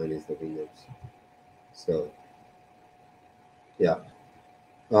 One is the Windows. So yeah.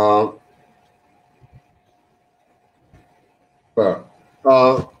 Um, but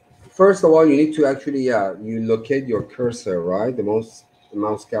first of all, you need to actually, yeah, you locate your cursor, right? The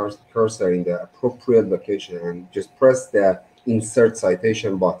cursor in the appropriate location, and just press the insert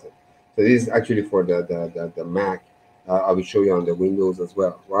citation button. So this is actually for the Mac. I will show you on the Windows as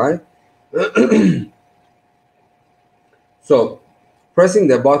well, right? So pressing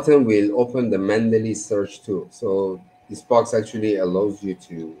the button will open the Mendeley search tool. So this box actually allows you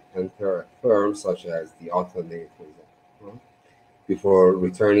to enter a term such as the author name, for example, before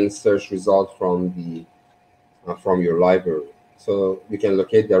returning search result from your library. So you can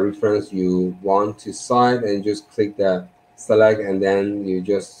locate the reference you want to cite and just click the select, and then you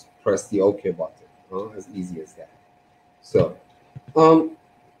just press the OK button. As easy as that. So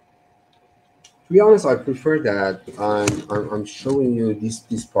to be honest, I prefer that I'm showing you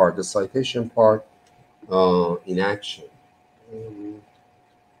this part, the citation part, in action. Um,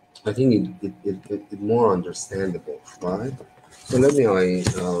 I think it more understandable, right? So let me I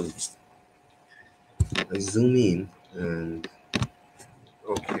zoom in, and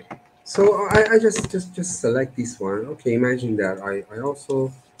okay. So I just select this one. Okay, imagine that I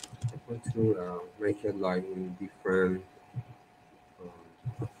also want to make it like in different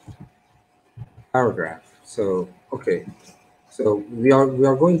paragraph. So okay, so we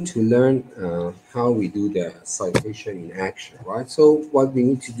are going to learn how we do the citation in action, right? So what we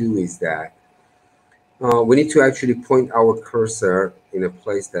need to do is that we need to actually point our cursor in a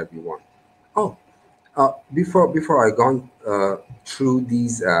place that we want. Oh, before I gone through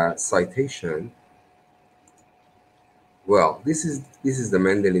these citation, well, this is the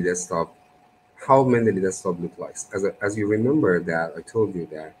Mendeley desktop. How Mendeley desktop look like? As you remember that I told you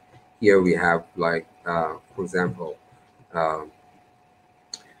that here we have like for example. Um,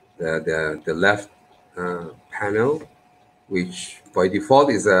 the left panel, which by default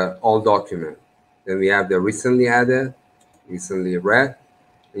is a all document. Then we have the recently added, recently read,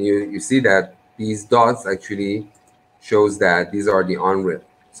 and you see that these dots actually shows that these are the unread.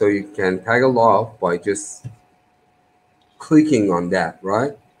 So you can toggle off by just clicking on that,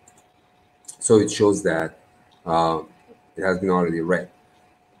 right? So it shows that uh, it has been already read.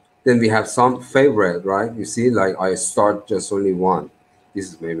 Then we have some favorite, right? You see, like I start just only one.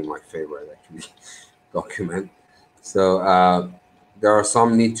 This is maybe my favorite actually document. So there are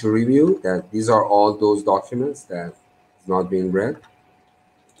some need to review that these are all those documents that is not being read.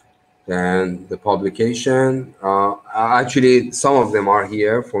 Then the publication, actually some of them are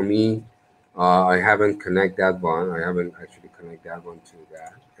here for me. I haven't connect that one. I haven't actually connect that one to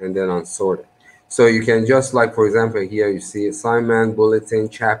that. And then unsorted. So you can just like, for example, here you see assignment, bulletin,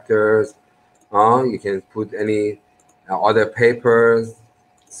 chapters. You can put any other papers,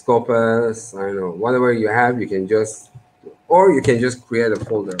 scopus, I don't know, whatever you have, you can just, or you can just create a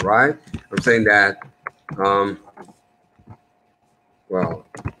folder, right? I'm saying that, um, well,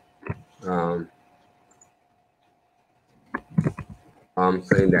 um, I'm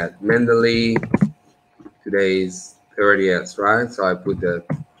saying that Mendeley, today's 30th, right? So I put the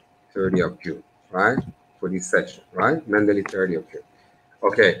 30th of June, right? For this session, right? Mendeley 30th of June.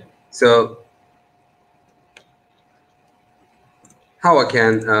 Okay, so how I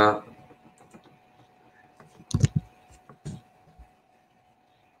can,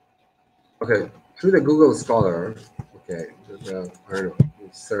 okay, through the Google Scholar, okay, I don't know,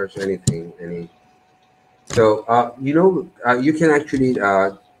 search anything, any. So you can actually,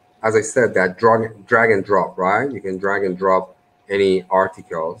 as I said, that drag and drop, right? You can drag and drop any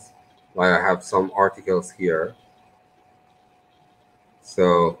articles. Like I have some articles here.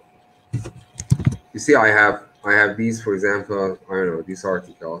 So you see, I have these, for example, I don't know, this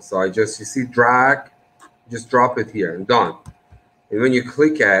article. So I just, you see, drag, just drop it here and done. And when you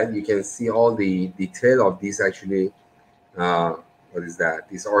click it, you can see all the detail of this actually. Uh, what is that?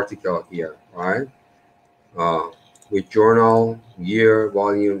 This article here, right? uh, with journal, year,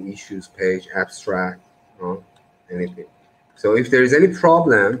 volume, issues, page, abstract. uh, anything. So if there is any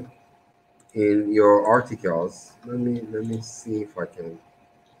problem in your articles, let me see if I can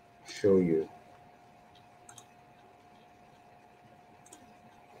show you.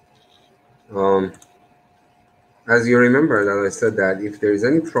 Um, as you remember that I said that if there is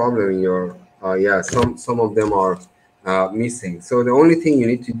any problem in your yeah, some of them are missing. So the only thing you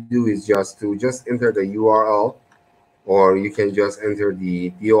need to do is just enter the URL, or you can just enter the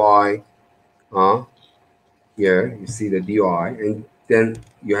DOI. Here you see the DOI, and then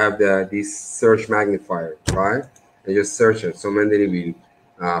you have this search magnifier, right? And just search it. So Mendeley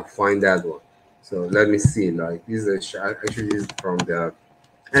will find that one. So let me see. Like this is actually this is from the,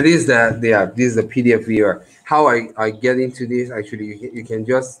 and this is this is the PDF viewer. How I get into this, actually you can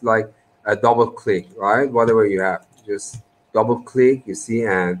just like double click, right? Whatever you have, just double click, you see,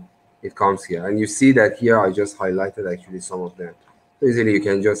 and it comes here. And you see that here I just highlighted actually some of them. So easily you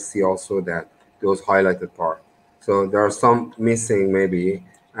can just see also that those highlighted part. So there are some missing maybe.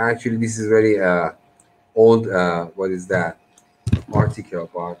 Actually this is very old, what is that, article,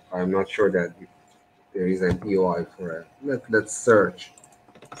 but I'm not sure that if there is an EOI for it. Let's search,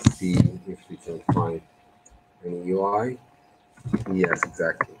 see if we can find any UI. Yes,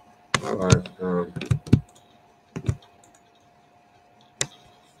 exactly. But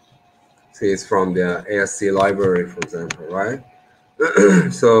see, it's from the ASC library, for example, right?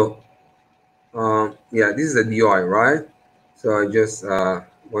 So yeah, this is the DOI, right? So I just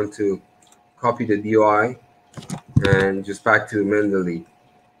want to copy the DOI and just back to Mendeley,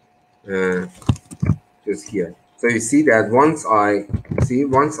 and just here. So you see that once I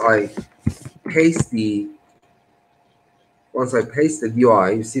paste the DOI,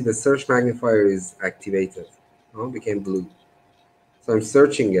 you see the search magnifier is activated. Became blue. So I'm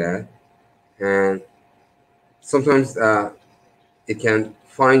searching it, and sometimes it can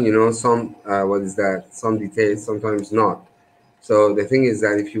find, some what is that, some details, sometimes not. So the thing is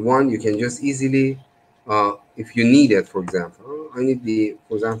that if you want, you can just easily, if you need it, for example, I need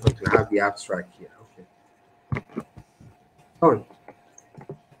for example, to have the abstract here. Okay, done.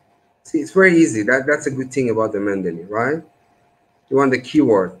 See, it's very easy. That's a good thing about the Mendeley, right? You want the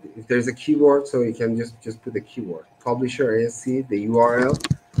keyword. If there's a keyword, so you can just put the keyword. Publisher ASC, the URL.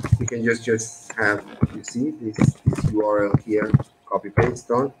 You can just have, you see this URL here, copy paste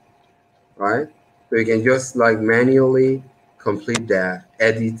done, right? So you can just like manually complete that,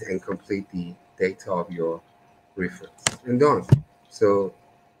 edit and complete the data of your reference, and done. So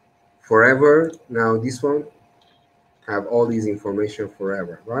forever, now this one have all these information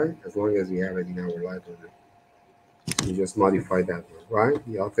forever, right? As long as we have it in our library. You just modify that one, right?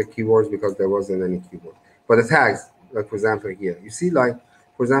 You have the keywords because there wasn't any keyword. But the tags, like for example here, you see, like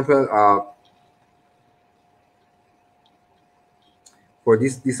for example, for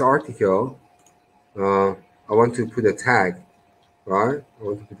this article, I want to put a tag, right? I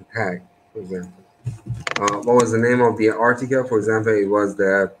want to put a tag, for example. What was the name of the article? For example, it was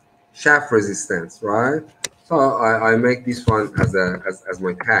the shaft resistance, right? So I make this one as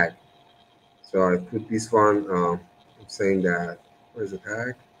my tag. So I put this one, saying that, where's the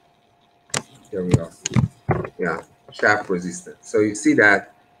tag? Here we are. Yeah, shaft resistance. So you see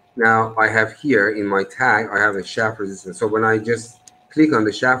that now I have here in my tag, I have a shaft resistance. So when I just click on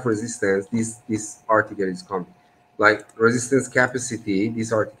the shaft resistance, this article is coming. Like resistance capacity,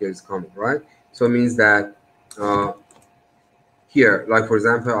 this article is coming, right? So it means that here, like for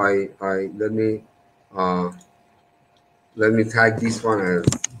example, I uh, let me tag this one as,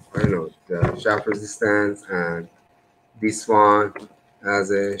 I don't know, the shaft resistance, and this one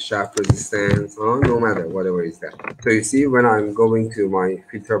as a shaft resistance, no matter whatever is that. So you see, when I'm going to my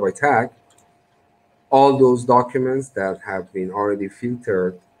filter by tag, all those documents that have been already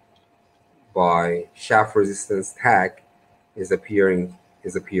filtered by shaft resistance tag is appeared,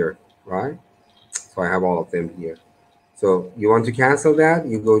 right? So I have all of them here. So you want to cancel that,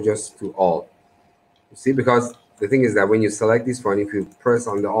 you go just to all. You see, because the thing is that when you select this one, if you press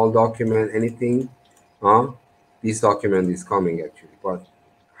on the all document, anything, this document is coming actually. But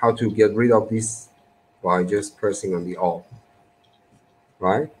how to get rid of this? By just pressing on the all,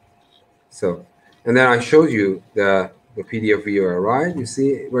 right? So, and then I showed you the PDF viewer, right? You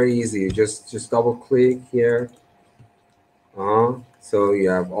see, very easy. You just double click here. So you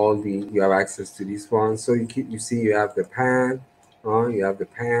have access to this one. So you see you have the pan, you have the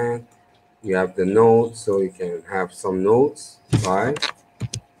pan, you have the notes, so you can have some notes, right?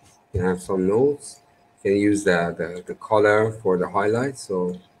 You can have some notes. You can use the color for the highlights.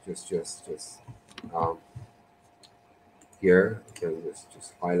 So just um, here you can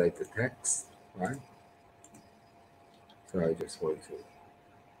just highlight the text, right? So I just want to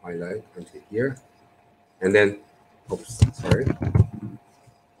highlight until here. and then, oops, sorry.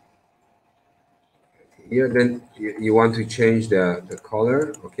 Here, then you want to change the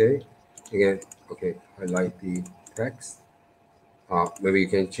color, okay? Again, okay, highlight the text. Maybe you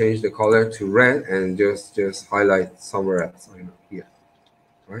can change the color to red and just highlight somewhere else. I know here,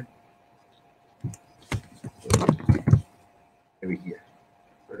 right? Maybe here.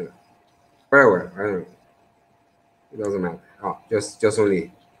 I don't know. Wherever, I don't know. It doesn't matter. Just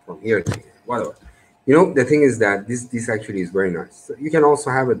only from here to here, whatever. You know, the thing is that this actually is very nice. So you can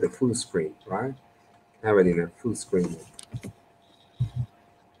also have it the full screen, right? Have it in a full screen.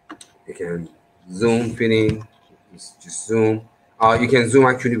 You can zoom fitting, just zoom. You can zoom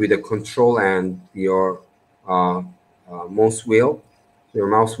actually with the control and your uh, mouse wheel. Your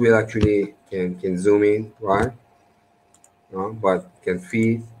mouse wheel actually can zoom in, right? But can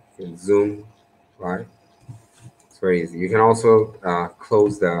feed, can zoom, right? It's very easy. You can also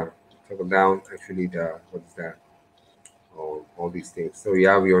close the toggle down. Actually, the what is that? All these things. So you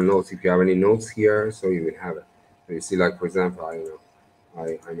have your notes. If you have any notes here, so you will have it. So you see, like for example, I don't know.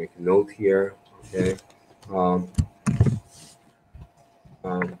 I make a note here. Okay. Um,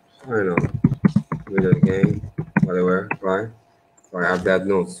 I don't know. Read it again. Whatever. Right. So I have that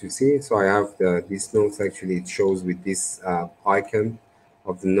notes. You see. So I have these notes. Actually, it shows with this icon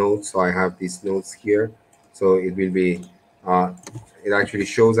of the notes. So I have these notes here. So it will be. It actually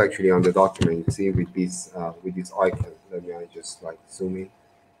shows actually on the document. You see with this icon. Let me I just like zoom in.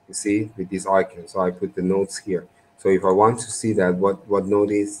 You see with this icon. So I put the notes here. So if I want to see that what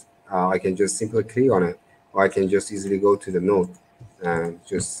note is, I can just simply click on it, or I can just easily go to the note and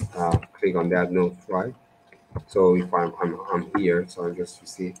just click on that note, right? So if I'm here, so I'm just, you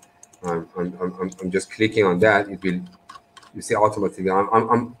see, I'm just clicking on that. It will, you see, automatically.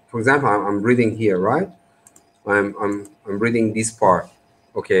 For example, I'm reading here, right? I'm reading this part,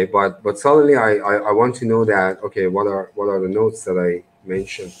 okay, but suddenly I want to know that, okay, what are the notes that I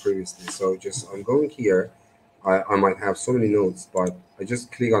mentioned previously. So just I'm going here. I might have so many notes, but I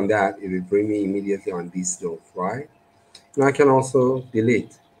just click on that, it will bring me immediately on this note, right? And I can also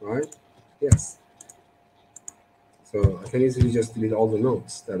delete, right? Yes. So I can easily just delete all the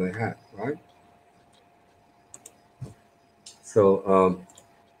notes that I had, right? So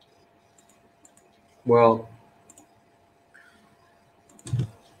well,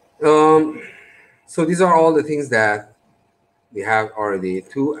 um so these are all the things that we have already.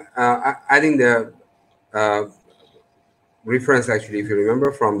 To adding the uh, reference, actually, if you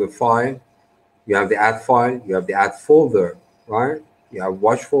remember from the file, you have the add file, you have the add folder, right? You have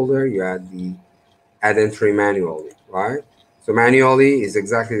watch folder, you add the add entry manually, right? So manually is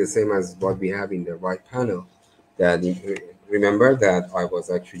exactly the same as what we have in the right panel. That remember that I was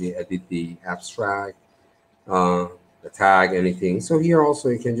actually edit the abstract, uh, the tag, anything. So here also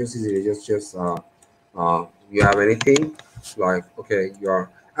you can just easily you have anything like, okay, you're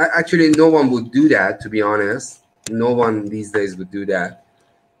actually, no one would do that, to be honest. No one these days would do that.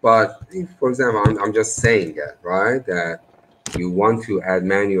 But if, for example, I'm just saying that, right, that you want to add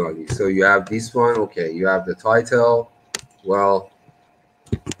manually. So you have this one, okay, you have the title. Well,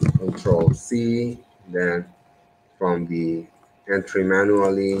 control C, then from the entry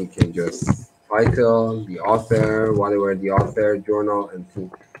manually, you can just title, the author, whatever the author, journal, and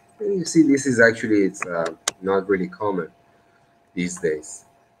thing. And you see, this is actually, it's not really common these days,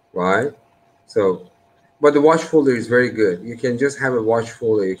 right? So, but the watch folder is very good. You can just have a watch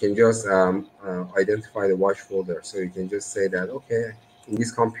folder. You can just identify the watch folder. So you can just say that, okay, in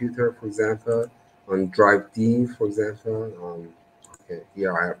this computer, for example, on drive D, for example, okay,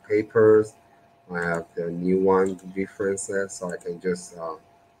 here I have papers. I have the new one, references. So I can just,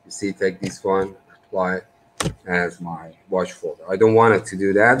 you see, take this one, apply as my watch folder. I don't want it to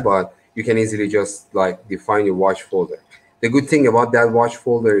do that, but you can easily just like define your watch folder. The good thing about that watch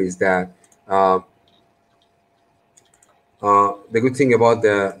folder is that uh, the good thing about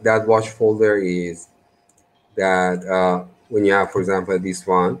that watch folder is that when you have, for example, this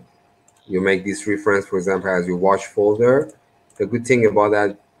one, you make this reference, for example, as your watch folder. The good thing about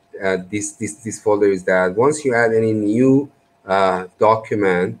that this folder is that once you add any new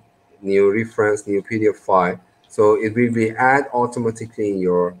document, new reference, new PDF file, so it will be add automatically in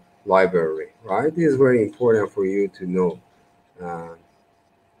your library, right? This is very important for you to know. Uh,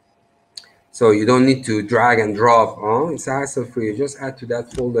 so you don't need to drag and drop. It's hassle free. Just add to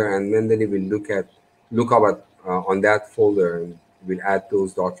that folder, and Mendeley will look up at on that folder, and will add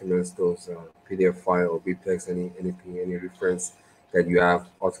those documents, those PDF file or BPEX, anything, any reference that you have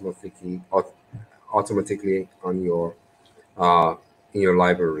automatically on your in your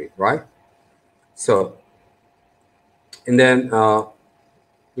library, right? So, and then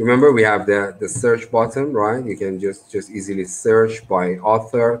Remember, we have the search button, right? You can just easily search by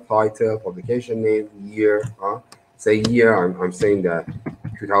author, title, publication name, year. Say year. I'm saying that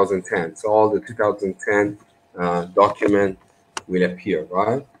 2010. So all the 2010 document will appear,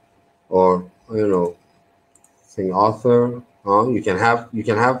 right? Or you know, saying author. You can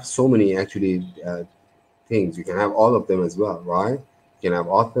have so many actually things. You can have all of them as well, right? You can have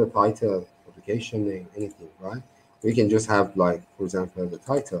author, title, publication name, anything, right? We can just have like, for example, the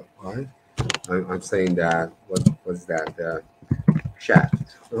title, right? I'm saying that what was that shaft,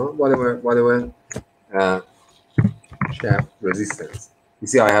 whatever uh, shaft resistance. You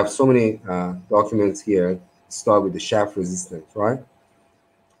see, I have so many documents here. Start with the shaft resistance, right?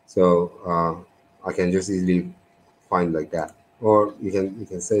 So I can just easily find like that, or you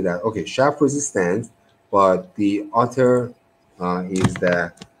can say that okay, shaft resistance, but the author is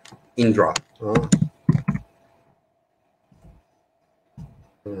the Indra.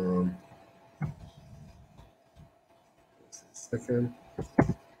 Um, second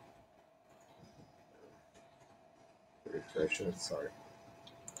refresh. Sorry,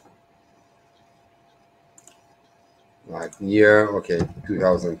 like year. Okay,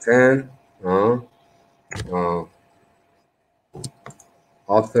 2010. Uh,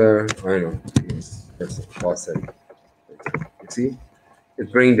 author. I don't know. It's person. Awesome. You see,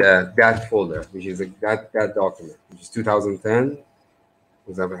 it bring that folder, which is that document, which is 2010. For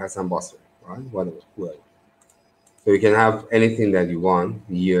example, Hassan Basri, right? Whatever, whoever. So you can have anything that you want,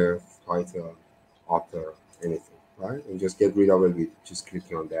 year, title, author, anything, right? And just get rid of it with just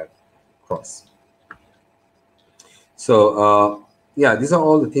clicking on that cross. So yeah, these are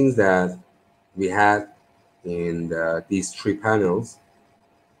all the things that we had in these three panels,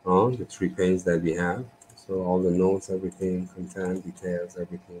 the three panes that we have. So all the notes, everything, content, details,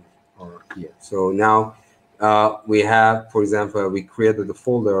 everything are here. So now we have, for example, we created the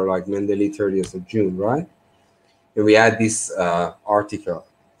folder like Mendeley 30th of June, right? And we add this article.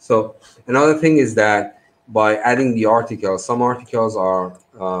 So another thing is that by adding the article, some articles are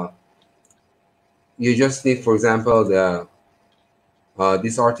you just need, for example, the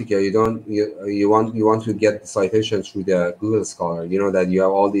this article you don't you want to get the citation through the Google Scholar. You know that you have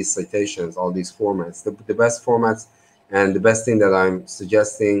all these citations, all these formats. The best formats and the best thing that I'm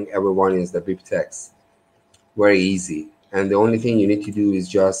suggesting everyone is the BibTeX. Very easy, and the only thing you need to do is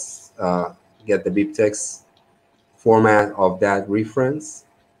just get the BibTeX format of that reference.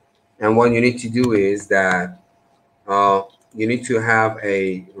 And what you need to do is that you need to have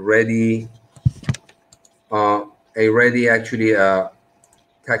uh, a ready actually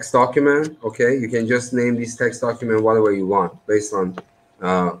text document. Okay, you can just name this text document whatever you want based on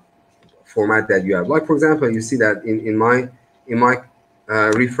uh, format that you have. Like for example, you see that in my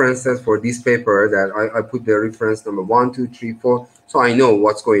references for this paper that I put the reference number 1, 2, 3, 4, so I know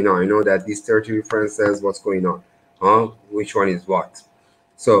what's going on. I know that these 30 references, what's going on, which one is what.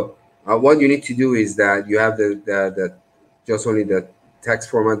 So what you need to do is that you have the just only the text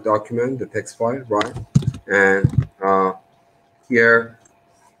format document, the text file, right? And here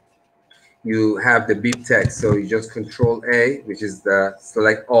you have the beep text. So you just control A, which is the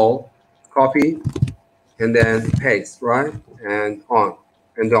select all, copy, and then paste, right? And on,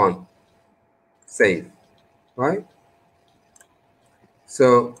 and on, save, right?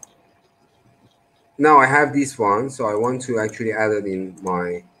 So now I have this one. So I want to actually add it in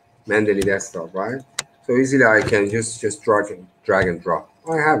my Mendeley desktop, right? So easily I can just drag and drop.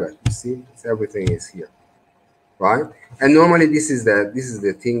 I have it. You see, everything is here, right? And normally this is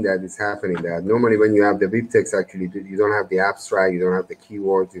the thing that is happening. That normally when you have the BibTeX, actually you don't have the abstract, you don't have the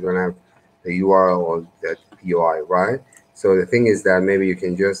keywords, you don't have the URL or the POI, right? So the thing is that maybe you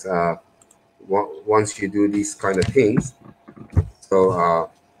can just once you do these kind of things, so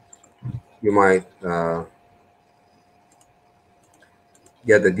you might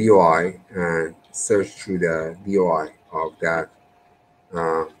get the DOI and search through the DOI of that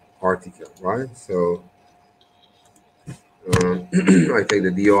uh, article, right? So I take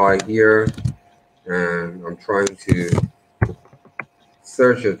the DOI here and I'm trying to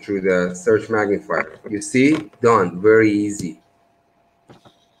search it through the search magnifier. You see, done, very easy.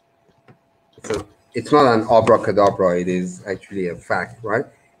 It's not an abracadabra, it is actually a fact, right?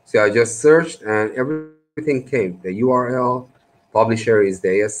 So I just searched and everything came. The URL, publisher is the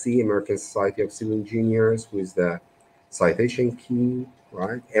ASC, American Society of Civil Engineers, with the citation key,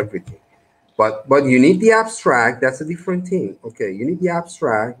 right? Everything. But you need the abstract, that's a different thing. Okay, you need the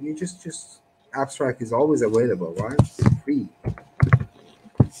abstract, you just abstract is always available, right? It's free.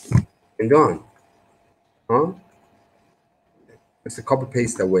 And done. Huh? It's a copy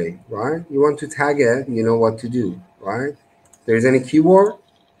paste away, right? You want to tag it, you know what to do, right? If there's any keyword,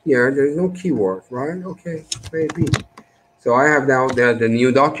 Here, there's no keyword, right? Okay, maybe. So I have now the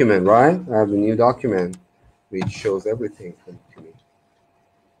new document, right? I have the new document, which shows everything to me.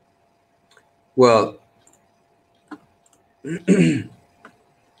 Well,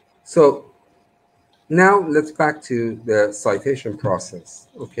 so now let's back to the citation process.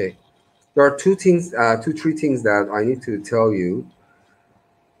 Okay, there are three things that I need to tell you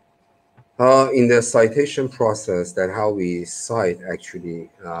in the citation process, that how we cite actually.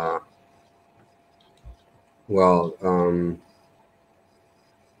 Well,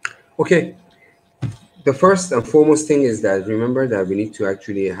 okay. The first and foremost thing is that remember that we need to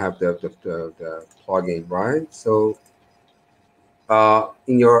actually have the plugin, right? So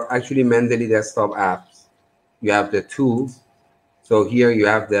in your actually Mendeley desktop apps, you have the tools. So here you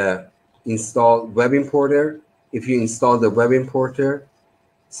have the install web importer. If you install the web importer,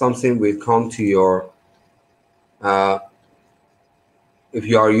 something will come to your, uh, if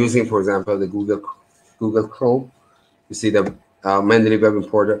you are using, for example, the Google Chrome, you see the Mendeley web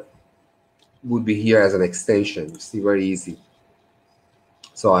importer would be here as an extension. You see, very easy.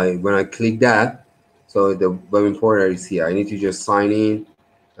 So when I click that, so the web importer is here. I need to just sign in,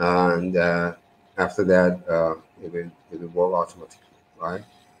 and after that, it will work automatically, right?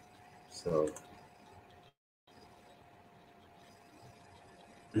 So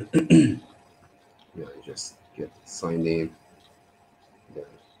yeah, just get signed in. Then let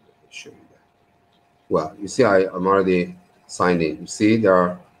me show you that. Well, you see, I'm already signed in. You see, there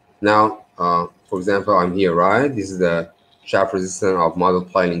are now, for example, I'm here, right? This is the shaft resistance of model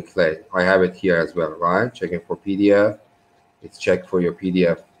piling clay. I have it here as well, right? Checking for PDF. It's checked for your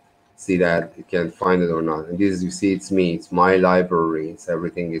PDF. See that you can find it or not. And this, you see, it's me. It's my library. It's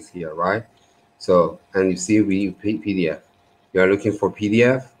everything is here, right? So, and you see, PDF. You are looking for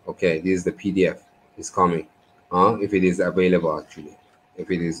PDF. Okay, this is the PDF. It's coming. If it is available, actually.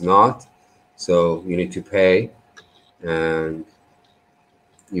 If it is not, so you need to pay, and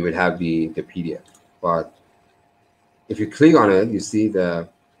you will have the PDF. But if you click on it, you see the.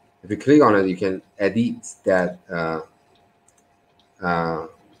 If you click on it, you can edit that. Uh,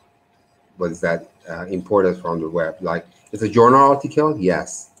 what is that imported from the web? Like, it's a journal article.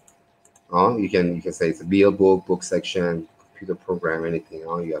 Yes. You can say it's a bill book section, computer program, anything.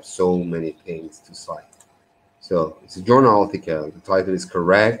 You have so many things to cite. So it's a journal article. The title is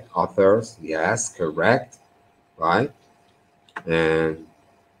correct. Authors, yes, correct, right? And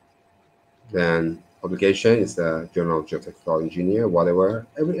then publication is the Journal of Geotechnical Engineer, whatever.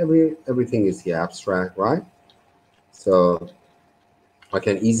 Everything is here, abstract, right? So I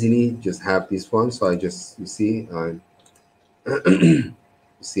can easily just have this one. So I just, you see, you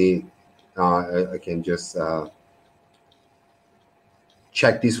see, I can just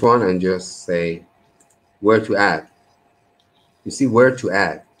check this one and just say where to add. You see where to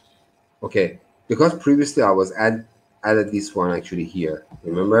add. Okay, because previously I was added this one actually here.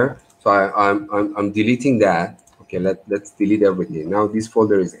 Remember? So I'm deleting that. Okay, let's delete everything. Now this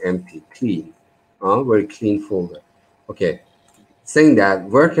folder is empty, clean. Very clean folder. Okay, saying that,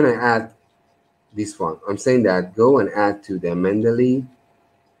 where can I add this one? I'm saying that go and add to the Mendeley,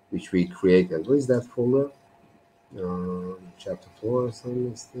 which we created. Where is that folder? Chapter 4 or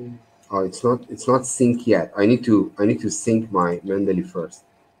something. Oh, it's not sync yet. I need to sync my Mendeley first.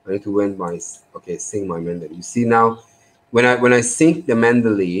 I need to win my, okay, sync my Mendeley. You see now, when I sync the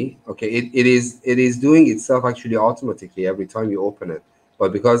Mendeley, okay, it is doing itself actually automatically every time you open it.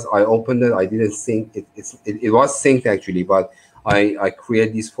 But because I opened it, I didn't sync it. It was synced actually, but I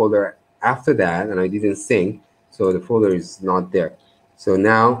create this folder after that, and I didn't sync, so the folder is not there. So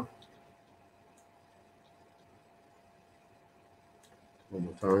now, one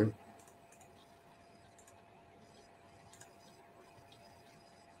more time.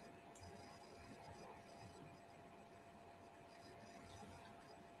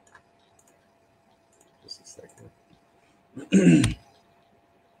 Just a second.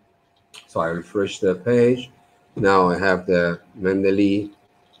 So I refresh the page. Now I have the Mendeley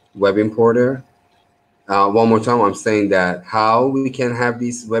web importer. One more time, I'm saying that how we can have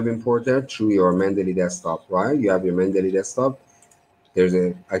this web importer through your Mendeley desktop, right? You have your Mendeley desktop. There's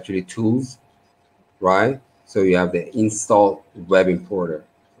actually tools, right? So you have the install web importer.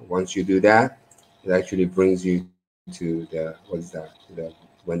 Once you do that, it actually brings you to the, what is that? To the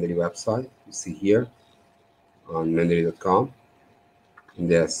Mendeley website. You see here on Mendeley.com.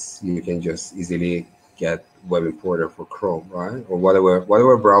 Yes, you can just easily get web importer for Chrome, right? Or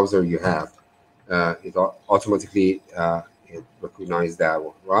whatever browser you have. It automatically it recognize that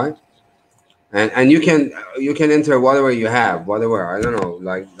one, right? And you can enter whatever you have, whatever, I don't know,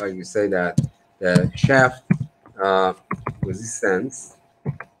 like you say that the shaft uh, resistance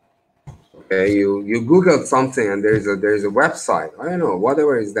Okay, you googled something and there's a website, I don't know,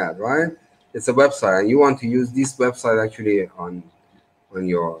 whatever is that, right? It's a website and you want to use this website actually on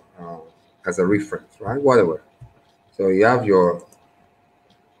your as a reference, right? Whatever. So you have your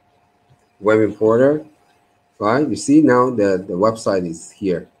web importer, right? You see now the website is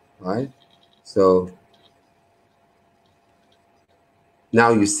here, right? So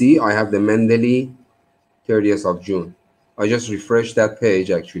now you see I have the Mendeley 30th of June. I just refreshed that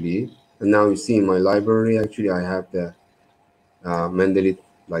page actually, and now you see in my library actually I have the Mendeley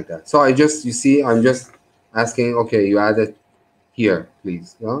like that. So I just, you see, I'm just asking, okay, you add it here,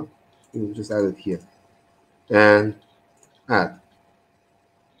 please. Yeah? You just add it here and add.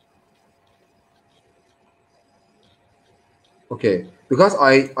 Okay, because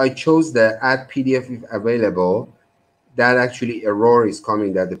I chose the add PDF if available, that actually error is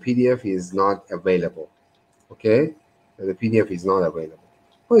coming that the PDF is not available. Okay, the PDF is not available.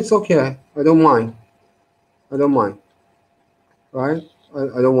 Oh, it's okay. I don't mind. I don't mind. Right?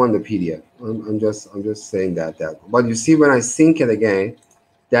 I don't want the PDF. I'm just saying that. But you see, when I sync it again,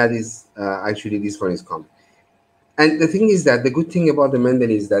 that is actually this one is coming. And the thing is that the good thing about the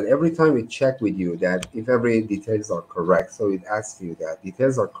Mendeley is that every time it check with you that if every details are correct, so it asks you that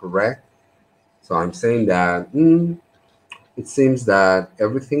details are correct. So I'm saying that it seems that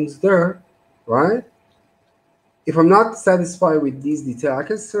everything's there, right? If I'm not satisfied with these details, I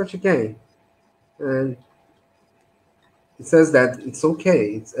can search again, and it says that it's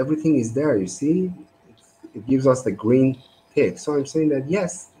okay. It's everything is there. You see, it gives us the green tick. So I'm saying that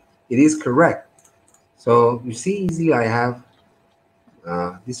yes, it is correct. So you see, easily I have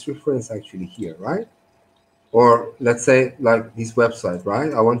this reference actually here, right? Or let's say like this website,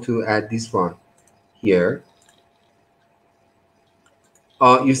 right? I want to add this one here.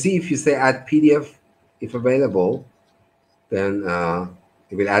 You see, if you say add PDF, if available, then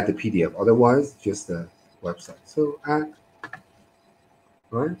it will add the PDF. Otherwise, just the website. So add,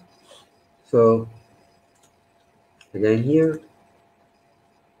 right? So again here,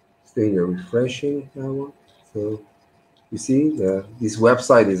 it's doing the refreshing that one. So you see, this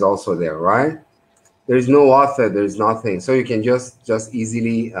website is also there, right? There's no author, there's nothing. So you can just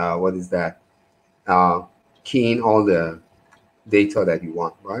easily, what is that? Key in all the data that you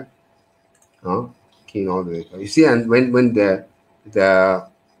want, right? Key in all the data. You see, and when the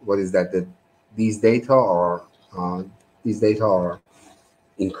what is that? These data are uh, these data are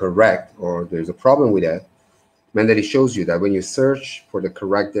incorrect or there's a problem with it, Mendeley shows you that when you search for the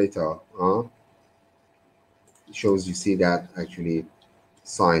correct data, it shows you see that actually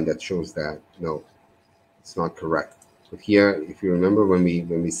sign that shows that no, it's not correct. But here, if you remember when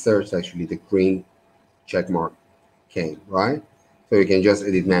we searched, actually the green check mark came, right? So you can just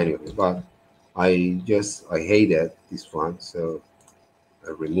edit manually. But I hated this one, so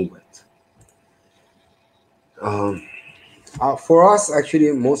I remove it. Um, for us,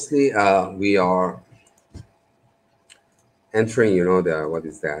 actually, mostly we are entering, the what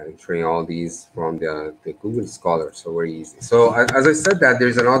is that? Entering all these from the Google Scholar, so very easy. So as I said, that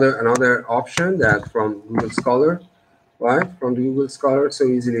there's another option that from Google Scholar, right? From the Google Scholar, so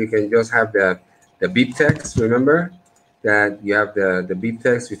easily you can just have the beep text. Remember that you have the beep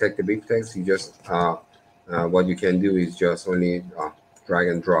text. You take the beep text. You just what you can do is just only drag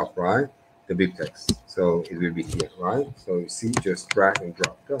and drop, right? The beep text. So it will be here, right? So you see, just drag and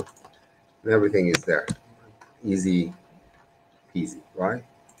drop, go, and everything is there. Easy peasy, right?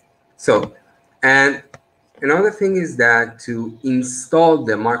 So, and another thing is that to install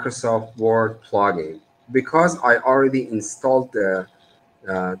the Microsoft Word plugin, because I already installed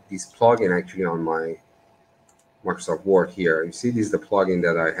this plugin actually on my Microsoft Word here. You see, this is the plugin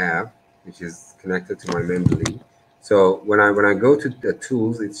that I have, which is connected to my Mendeley. So when I go to the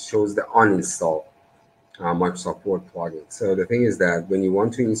tools, it shows the uninstall Microsoft Word plugin. So the thing is that when you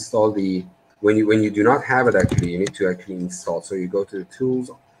want to install when you do not have it, actually you need to actually install. So you go to the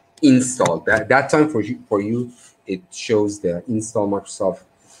tools, install. That time for you it shows the install Microsoft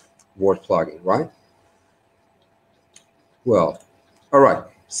Word plugin, right? Well, all right.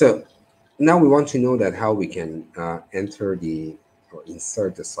 So now we want to know that how we can enter the or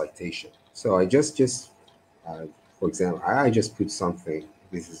insert the citation. So I just uh, for example, I just put something.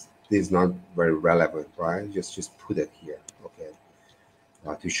 This is not very relevant, right? Just put it here, okay?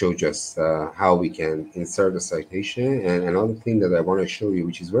 To show just how we can insert a citation. And another thing that I want to show you,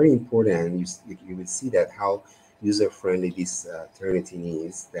 which is very important, and you will see that how user-friendly this Turnitin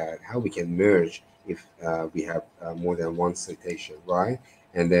is, that how we can merge if we have more than one citation, right?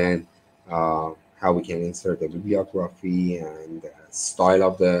 And then how we can insert the bibliography and style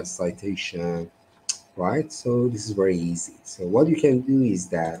of the citation, right? So this is very easy. So what you can do is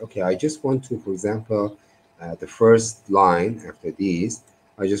that, okay, I just want to, for example, the first line after this,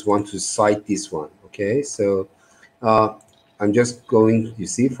 I just want to cite this one. Okay, so uh, I'm just going, you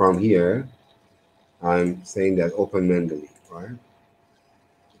see from here, I'm saying that open Mendeley, right?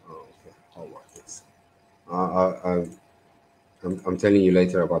 Oh, okay, how about this? I'm telling you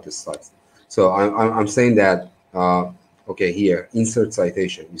later about the slides. So I'm saying that, okay, here, insert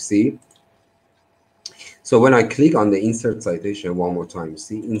citation, you see? So when I click on the insert citation one more time, you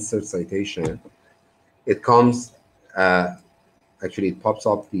see insert citation, it comes, uh, actually it pops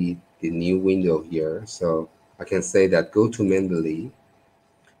up the new window here. So I can say that go to Mendeley.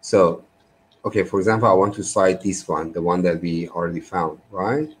 So, okay, for example, I want to cite this one, the one that we already found,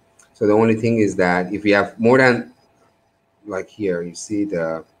 right? So the only thing is that if we have more than, like here, you see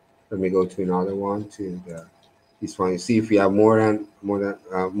the, let me go to another one, to the, this one. You see if you have more, I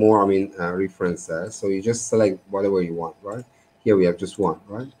mean, references. So you just select whatever you want, right? Here we have just one,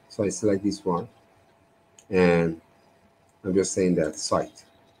 right? So I select this one, and I'm just saying that cite.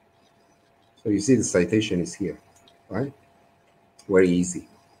 So you see the citation is here, right? Very easy.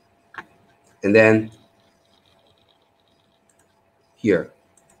 And then here,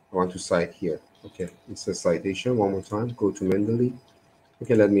 I want to cite here. Okay, it's a citation one more time. Go to Mendeley.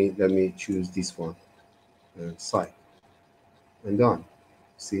 Okay, let me choose this one and cite, and done.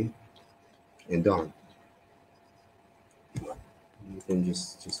 See, and done. You can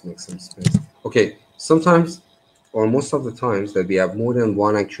just make some space. Okay, sometimes or most of the times that we have more than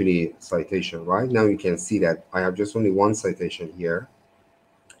one actually citation, right? Now you can see that I have just only one citation here.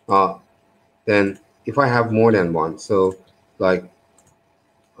 Uh, then if I have more than one, so like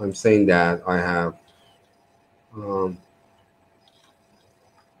I'm saying that I have, um,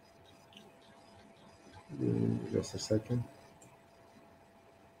 just a second.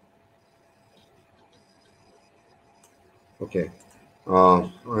 Okay, I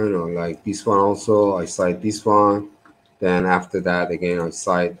don't know, like this one also, I cite this one. Then after that, again, I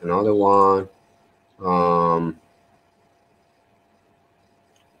cite another one. Um,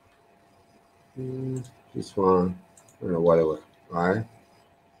 this one, I don't know, whatever, right?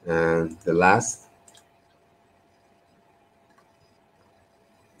 And the last,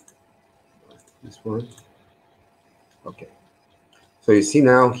 this one. Okay. So you see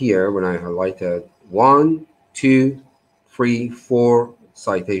now here when I highlighted 1, 2, 3, 4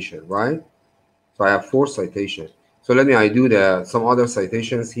 citation, right? So I have 4 citation. So let me I do the some other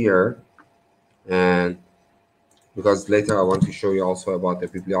citations here, and because later I want to show you also about the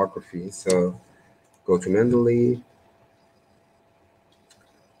bibliography. So go to Mendeley,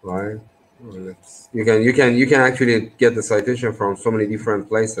 right? You can actually get the citation from so many different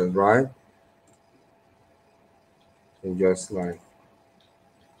places, right? And just like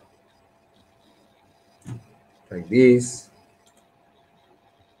this,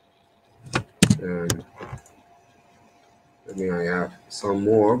 and I mean I have some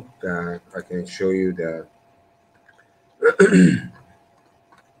more that I can show you that.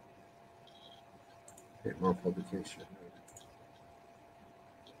 Okay, more publication.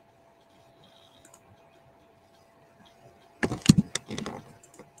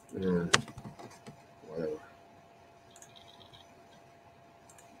 And whatever.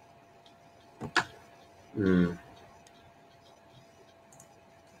 Mm,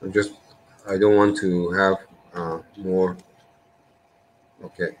 I'm just I don't want to have more.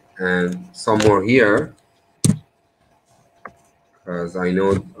 Okay, and some more here because I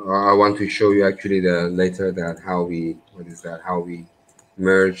know I want to show you actually the later that how we what is that how we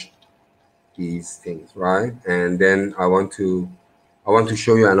merge these things, right? And then I want to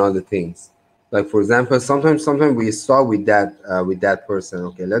show you another things. Like for example, sometimes we start with that person.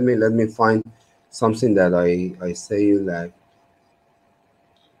 Okay, let me find something that I say like,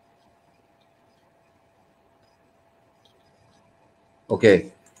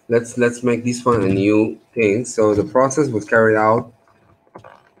 okay, let's make this one a new thing. So the process was carried out.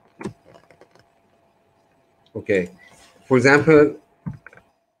 Okay, for example,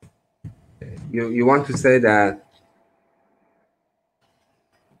 you want to say that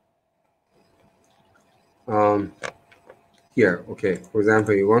um, here. Okay, for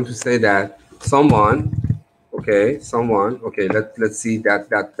example, you want to say that someone. Okay, someone. Okay, let's see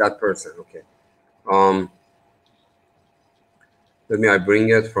that person. Okay, um, let me I bring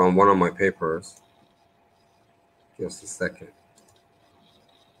it from one of my papers. Just a second.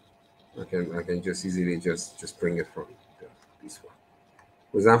 I can just easily just bring it from this one.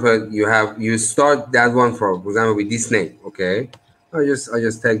 For example, you start that one for example with this name. Okay, I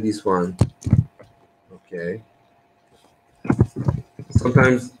just take this one. Okay.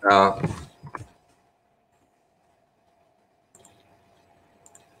 Sometimes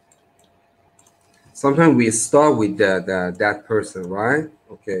sometimes we start with that person, right?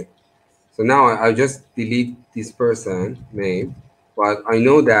 Okay. So now I just delete this person name, but I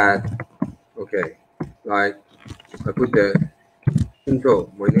know that, okay, like I put the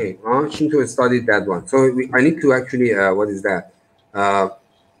Shinto, my name. Shinto studied that one. So I need to actually, what is that? Uh,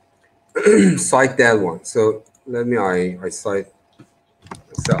 cite that one. So let me, I cite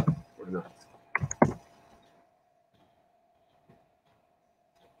myself or not.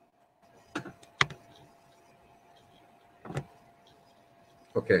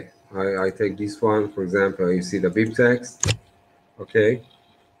 Okay, I take this one, for example, you see the bib text. Okay,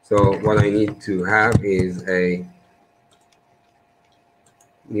 so what I need to have is a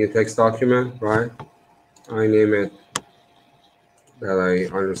new text document, right? I name it that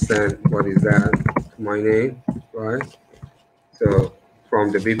I understand what is that, my name, right? So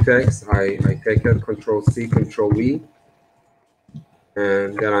from the bib text, I take it, Control C, Control V,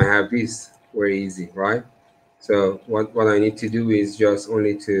 and then I have this, very easy, right? So what I need to do is just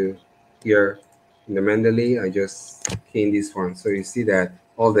only to here in the Mendeley, I just key in this one. So you see that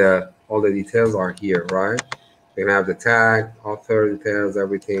all the details are here, right? You can have the tag, author details,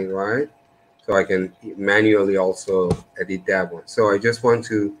 everything, right? So I can manually also edit that one. So I just want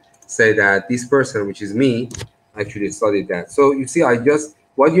to say that this person, which is me, actually studied that. So you see,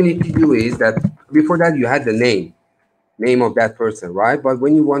 what you need to do is that before that you had the name of that person, right? But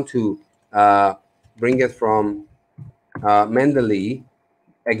when you want to uh, bring it from Mendeley,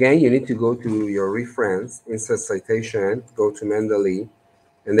 again, you need to go to your reference, insert citation, go to Mendeley,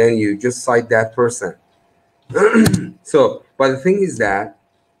 and then you just cite that person. So, but the thing is that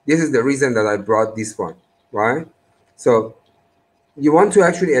this is the reason that I brought this one, right? So you want to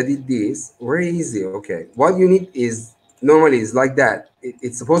actually edit this, very easy. Okay, what you need is normally is like that.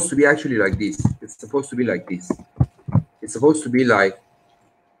 It's supposed to be actually like this. It's supposed to be like this. It's supposed to be like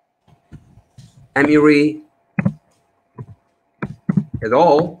Amiri et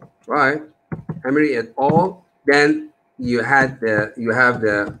al., right? Amiri et al. Then you have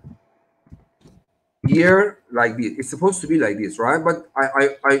the year like this. It's supposed to be like this, right? But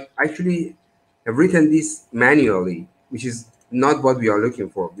I actually have written this manually, which is not what we are looking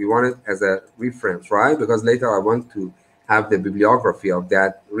for. We want it as a reference, right? Because later I want to have the bibliography of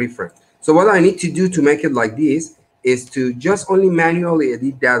that reference. So what I need to do to make it like this is to just only manually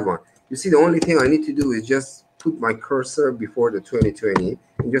edit that one. You see, the only thing I need to do is just put my cursor before the 2020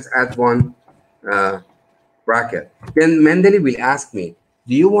 and just add one uh, bracket. Then Mendeley will ask me,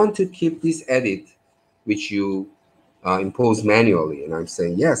 do you want to keep this edit which you impose manually? And I'm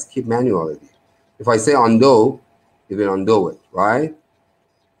saying, yes, keep manually. If I say undo, it will undo it, right?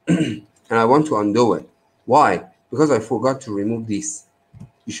 And I want to undo it. Why? Because I forgot to remove this.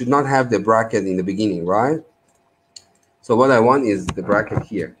 You should not have the bracket in the beginning, right? So what I want is the bracket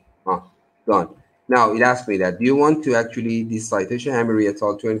here. Done. Now it asks me that, do you want to actually, this citation, Amiri et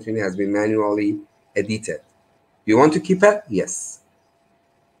al. 2020 has been manually edited. Do you want to keep it? Yes.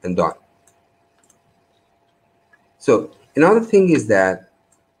 And done. So another thing is that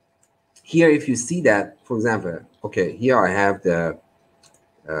here, if you see that, for example, okay, here I have the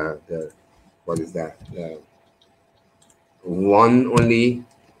what is that? One only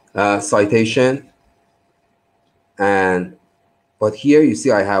citation, and but here you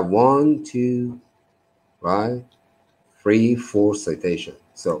see I have 1, 2, right, 3, 4 citation.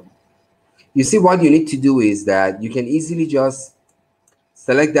 So you see what you need to do is that you can easily just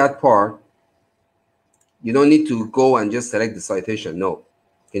select that part. You don't need to go and just select the citation. No,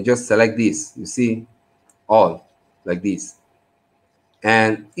 you can just select this. You see, all like this.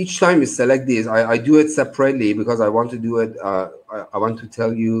 And each time you select this, I do it separately because I want to do it. I want to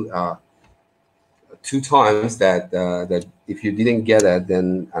tell you 2 times that if you didn't get it,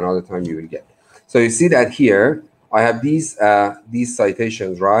 then another time you will get. So you see that here I have these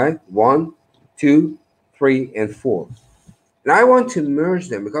citations, right? 1, 2, 3, and 4. And I want to merge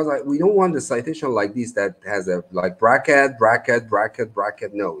them because we don't want the citation like this that has a like bracket, bracket, bracket,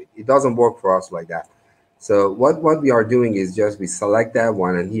 bracket. No, it doesn't work for us like that. So what we are doing is just we select that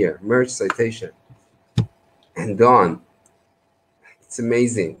one and here, merge citation, and done. It's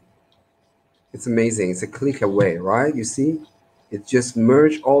amazing. It's amazing. It's a click away, right? You see, it just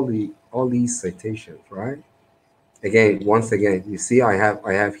merged all these citations, right? Again, once again, you see, I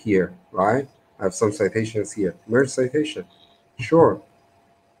have here, right? I have some citations here. Merge citation, sure,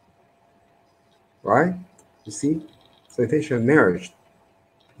 right? You see, citation merged,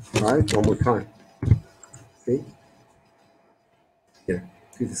 right? One more time. See, here,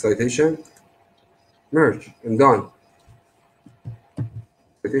 see the citation, merge, and done.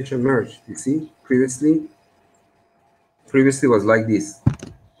 Citation merged. You see, previously was like this.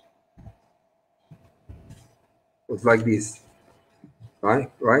 was like this,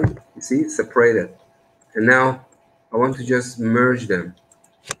 right? You see, separated. And now I want to just merge them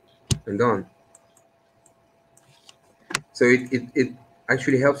and done. So it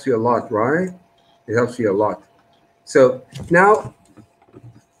actually helps you a lot, right? It helps you a lot. So now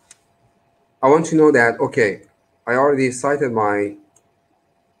I want to know that, okay, I already cited my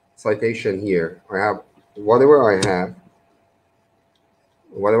citation here. I have whatever I have,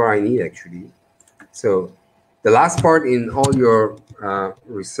 whatever I need actually. So the last part in all your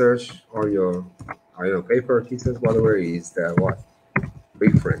research or your, I don't know, paper, thesis, whatever, is the what?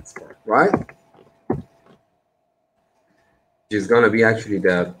 Reference part, right? Which is going to be actually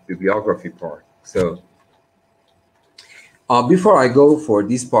the bibliography part. So before I go for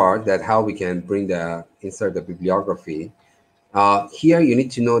this part, that how we can bring the insert the bibliography, here you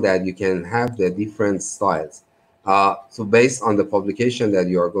need to know that you can have the different styles. So based on the publication that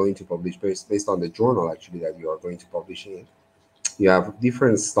you are going to publish, based on the journal actually that you are going to publish in, you have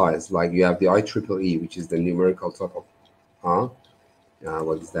different styles. Like you have the IEEE, which is the numerical type of,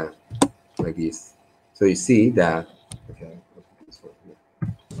 what is that? Like this. So you see that, okay,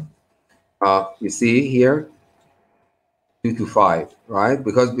 you see here 2 to 5, right?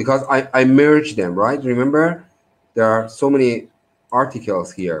 Because I merged them, right? Remember, there are so many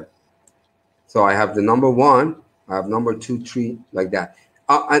articles here. So I have the number 1, I have number 2, 3, like that.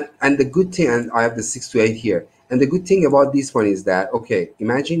 And the good thing, and I have the 6 to 8 here. And the good thing about this one is that, okay,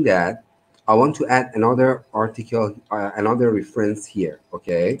 imagine that I want to add another article, another reference here,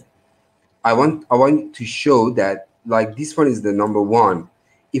 okay? I want to show that, like, this one is the number 1.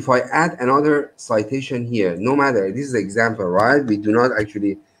 If I add another citation here, no matter, this is an example, right? We do not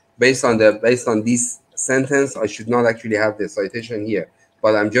actually, based on this sentence, I should not actually have the citation here,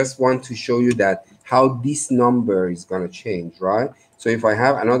 but I'm just want to show you that how this number is going to change, right? So if I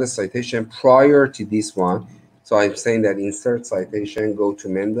have another citation prior to this one, so I'm saying that insert citation, go to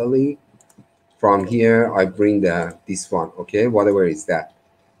Mendeley. From here, I bring this one, okay, whatever is that.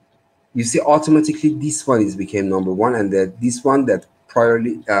 You see, automatically this one is became number 1, and that this one that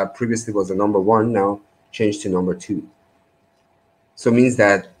previously was a number 1 now changed to number 2. So it means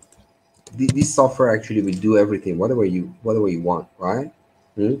that this software actually will do everything, whatever you want, right?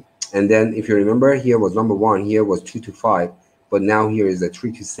 And then if you remember, here was number 1, here was 2 to 5, but now here is a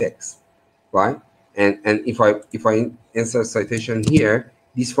 3 to 6, right? And if I insert citation here,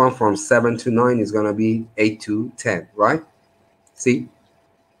 this one from 7 to 9 is going to be 8 to 10, right? See,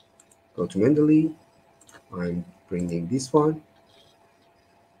 go to Mendeley. I'm bringing this one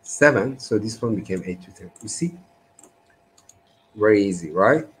 7, so this one became 8 to 10. You see, very easy,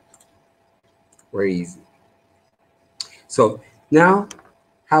 right? Very easy. So now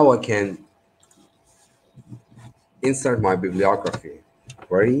how I can insert my bibliography?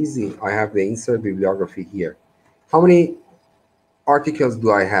 Very easy. I have the insert bibliography here. How many articles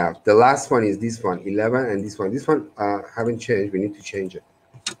do I have? The last one is this one, 11, and this one haven't changed. We need to change it.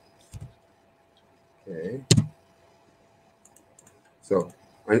 Okay, so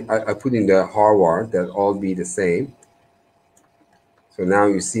I put in the Harvard, that all be the same. So now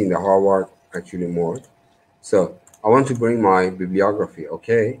you see in the Harvard actually more. So I want to bring my bibliography,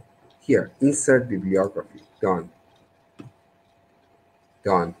 okay? Here, insert bibliography, done.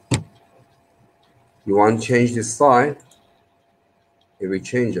 Done. You want to change the style, it will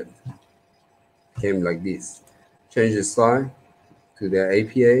change it. Came like this. Change the style to the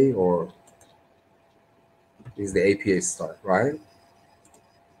APA, or is the APA style, right?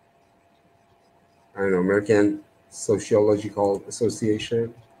 I don't know, American Sociological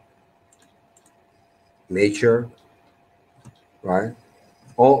Association, Nature, right?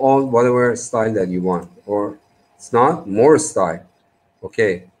 All whatever style that you want, or it's not more style,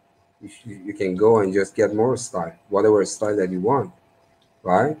 okay? You can go and just get more style, whatever style that you want,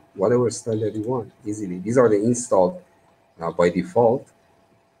 right? Whatever style that you want, easily. These are the installed by default,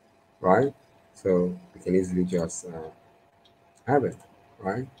 right? So you can easily just have it,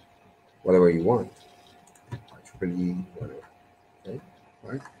 right? Whatever you want, actually, whatever, okay,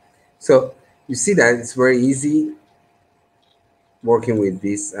 right? So you see that it's very easy working with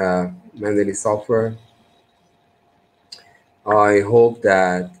this Mendeley software. I hope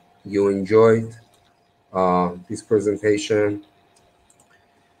that you enjoyed this presentation.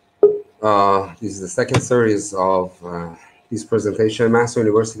 This is the second series of this presentation. Master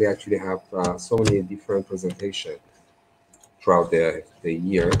University actually have so many different presentations throughout the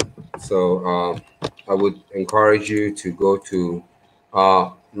year. So I would encourage you to go to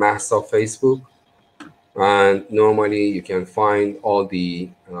Master Facebook, and normally you can find all the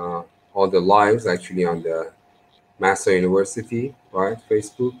lives actually on the Master University, right?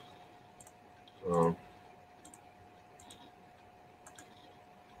 Facebook. Um,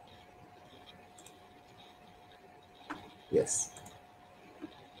 Yes.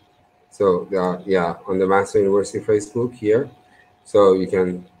 So yeah, on the Master University Facebook here, so you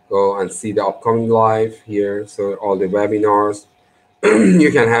can go and see the upcoming live here. So all the webinars,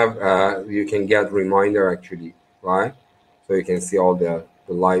 you can have you can get reminder actually, right? So you can see all the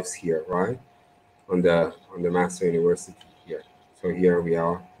lives here, right? On the Master University here. So here we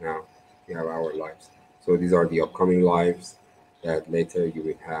are now. We have our lives. So these are the upcoming lives that later you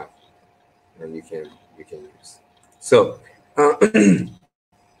will have, and you can use. So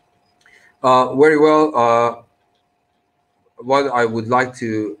very well. What I would like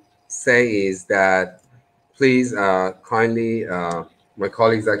to say is that please kindly, my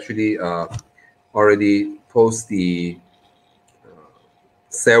colleagues actually already post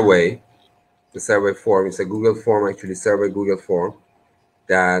survey, the survey form. It's a Google form, actually, survey Google form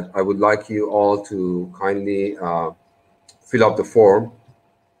that I would like you all to kindly fill up the form.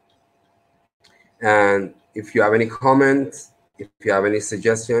 And if you have any comments, if you have any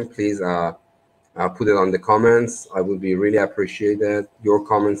suggestion, please put it on the comments. I would be really appreciated. Your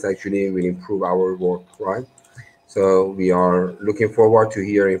comments actually will improve our work, right? So we are looking forward to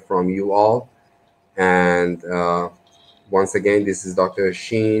hearing from you all. And once again, this is Dr.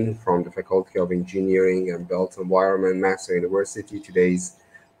 Shin from the Faculty of Engineering and Built Environment, Maxwell University. Today is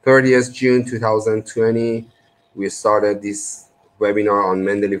 30th June 2020. We started this webinar on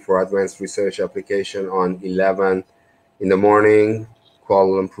Mendeley for Advanced Research Application on 11 in the morning,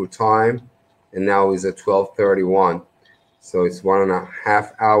 Kuala Lumpur time, and now is at 12:31. So it's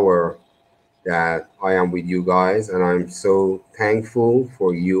 1.5 hours that I am with you guys, and I'm so thankful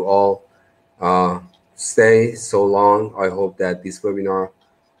for you all stay so long. I hope that this webinar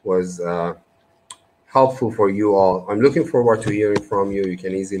was helpful for you all. I'm looking forward to hearing from you. You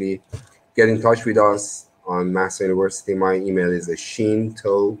can easily get in touch with us on Master University. My email is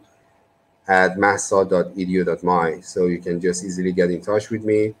shinto@massa.edu.my. So you can just easily get in touch with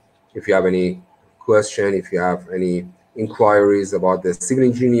me if you have any question, if you have any inquiries about the civil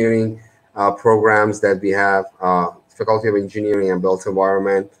engineering programs that we have, Faculty of Engineering and Built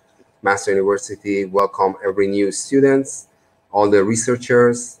Environment, Master University welcome every new students, all the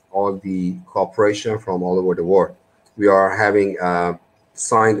researchers, all the cooperation from all over the world. We are having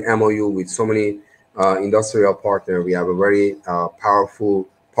signed MOU with so many industrial partners. We have a very powerful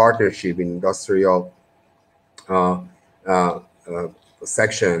partnership in industrial uh, uh, uh,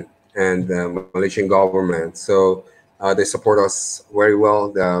 section and the Malaysian government. So they support us very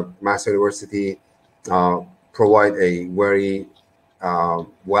well. The Master University provide a very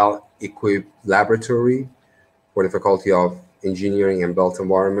well-equipped laboratory for the Faculty of Engineering and Built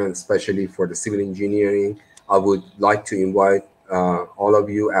Environment, especially for the civil engineering. I would like to invite all of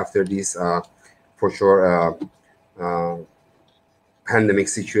you after this, for sure, uh, pandemic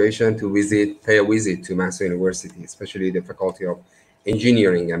situation to pay a visit to Master University, especially the Faculty of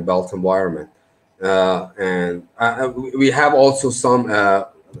Engineering and Built Environment. And we have also some, uh,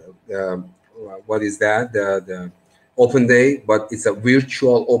 what is that? The open day, but it's a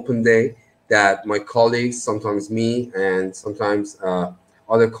virtual open day that my colleagues, sometimes me, and sometimes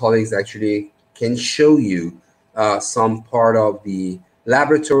other colleagues actually can show you some part of the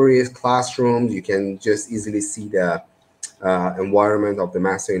laboratories, classrooms. You can just easily see the environment of the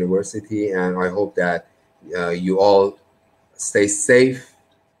Master University, and I hope that you all stay safe,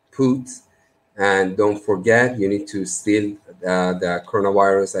 put, and don't forget you need to still the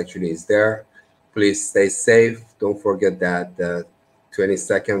coronavirus actually is there. Please stay safe. Don't forget that the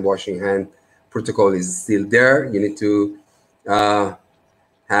 20-second washing hand protocol is still there. You need to uh,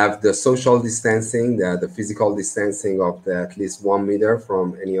 have the social distancing, the physical distancing of at least 1 meter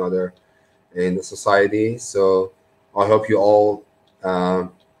from any other in the society. So I hope you all uh,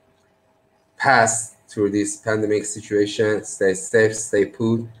 pass through this pandemic situation. Stay safe, stay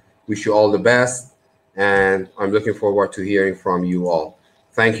put. Wish you all the best. And I'm looking forward to hearing from you all.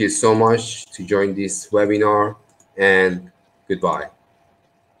 Thank you so much to join this webinar, and goodbye.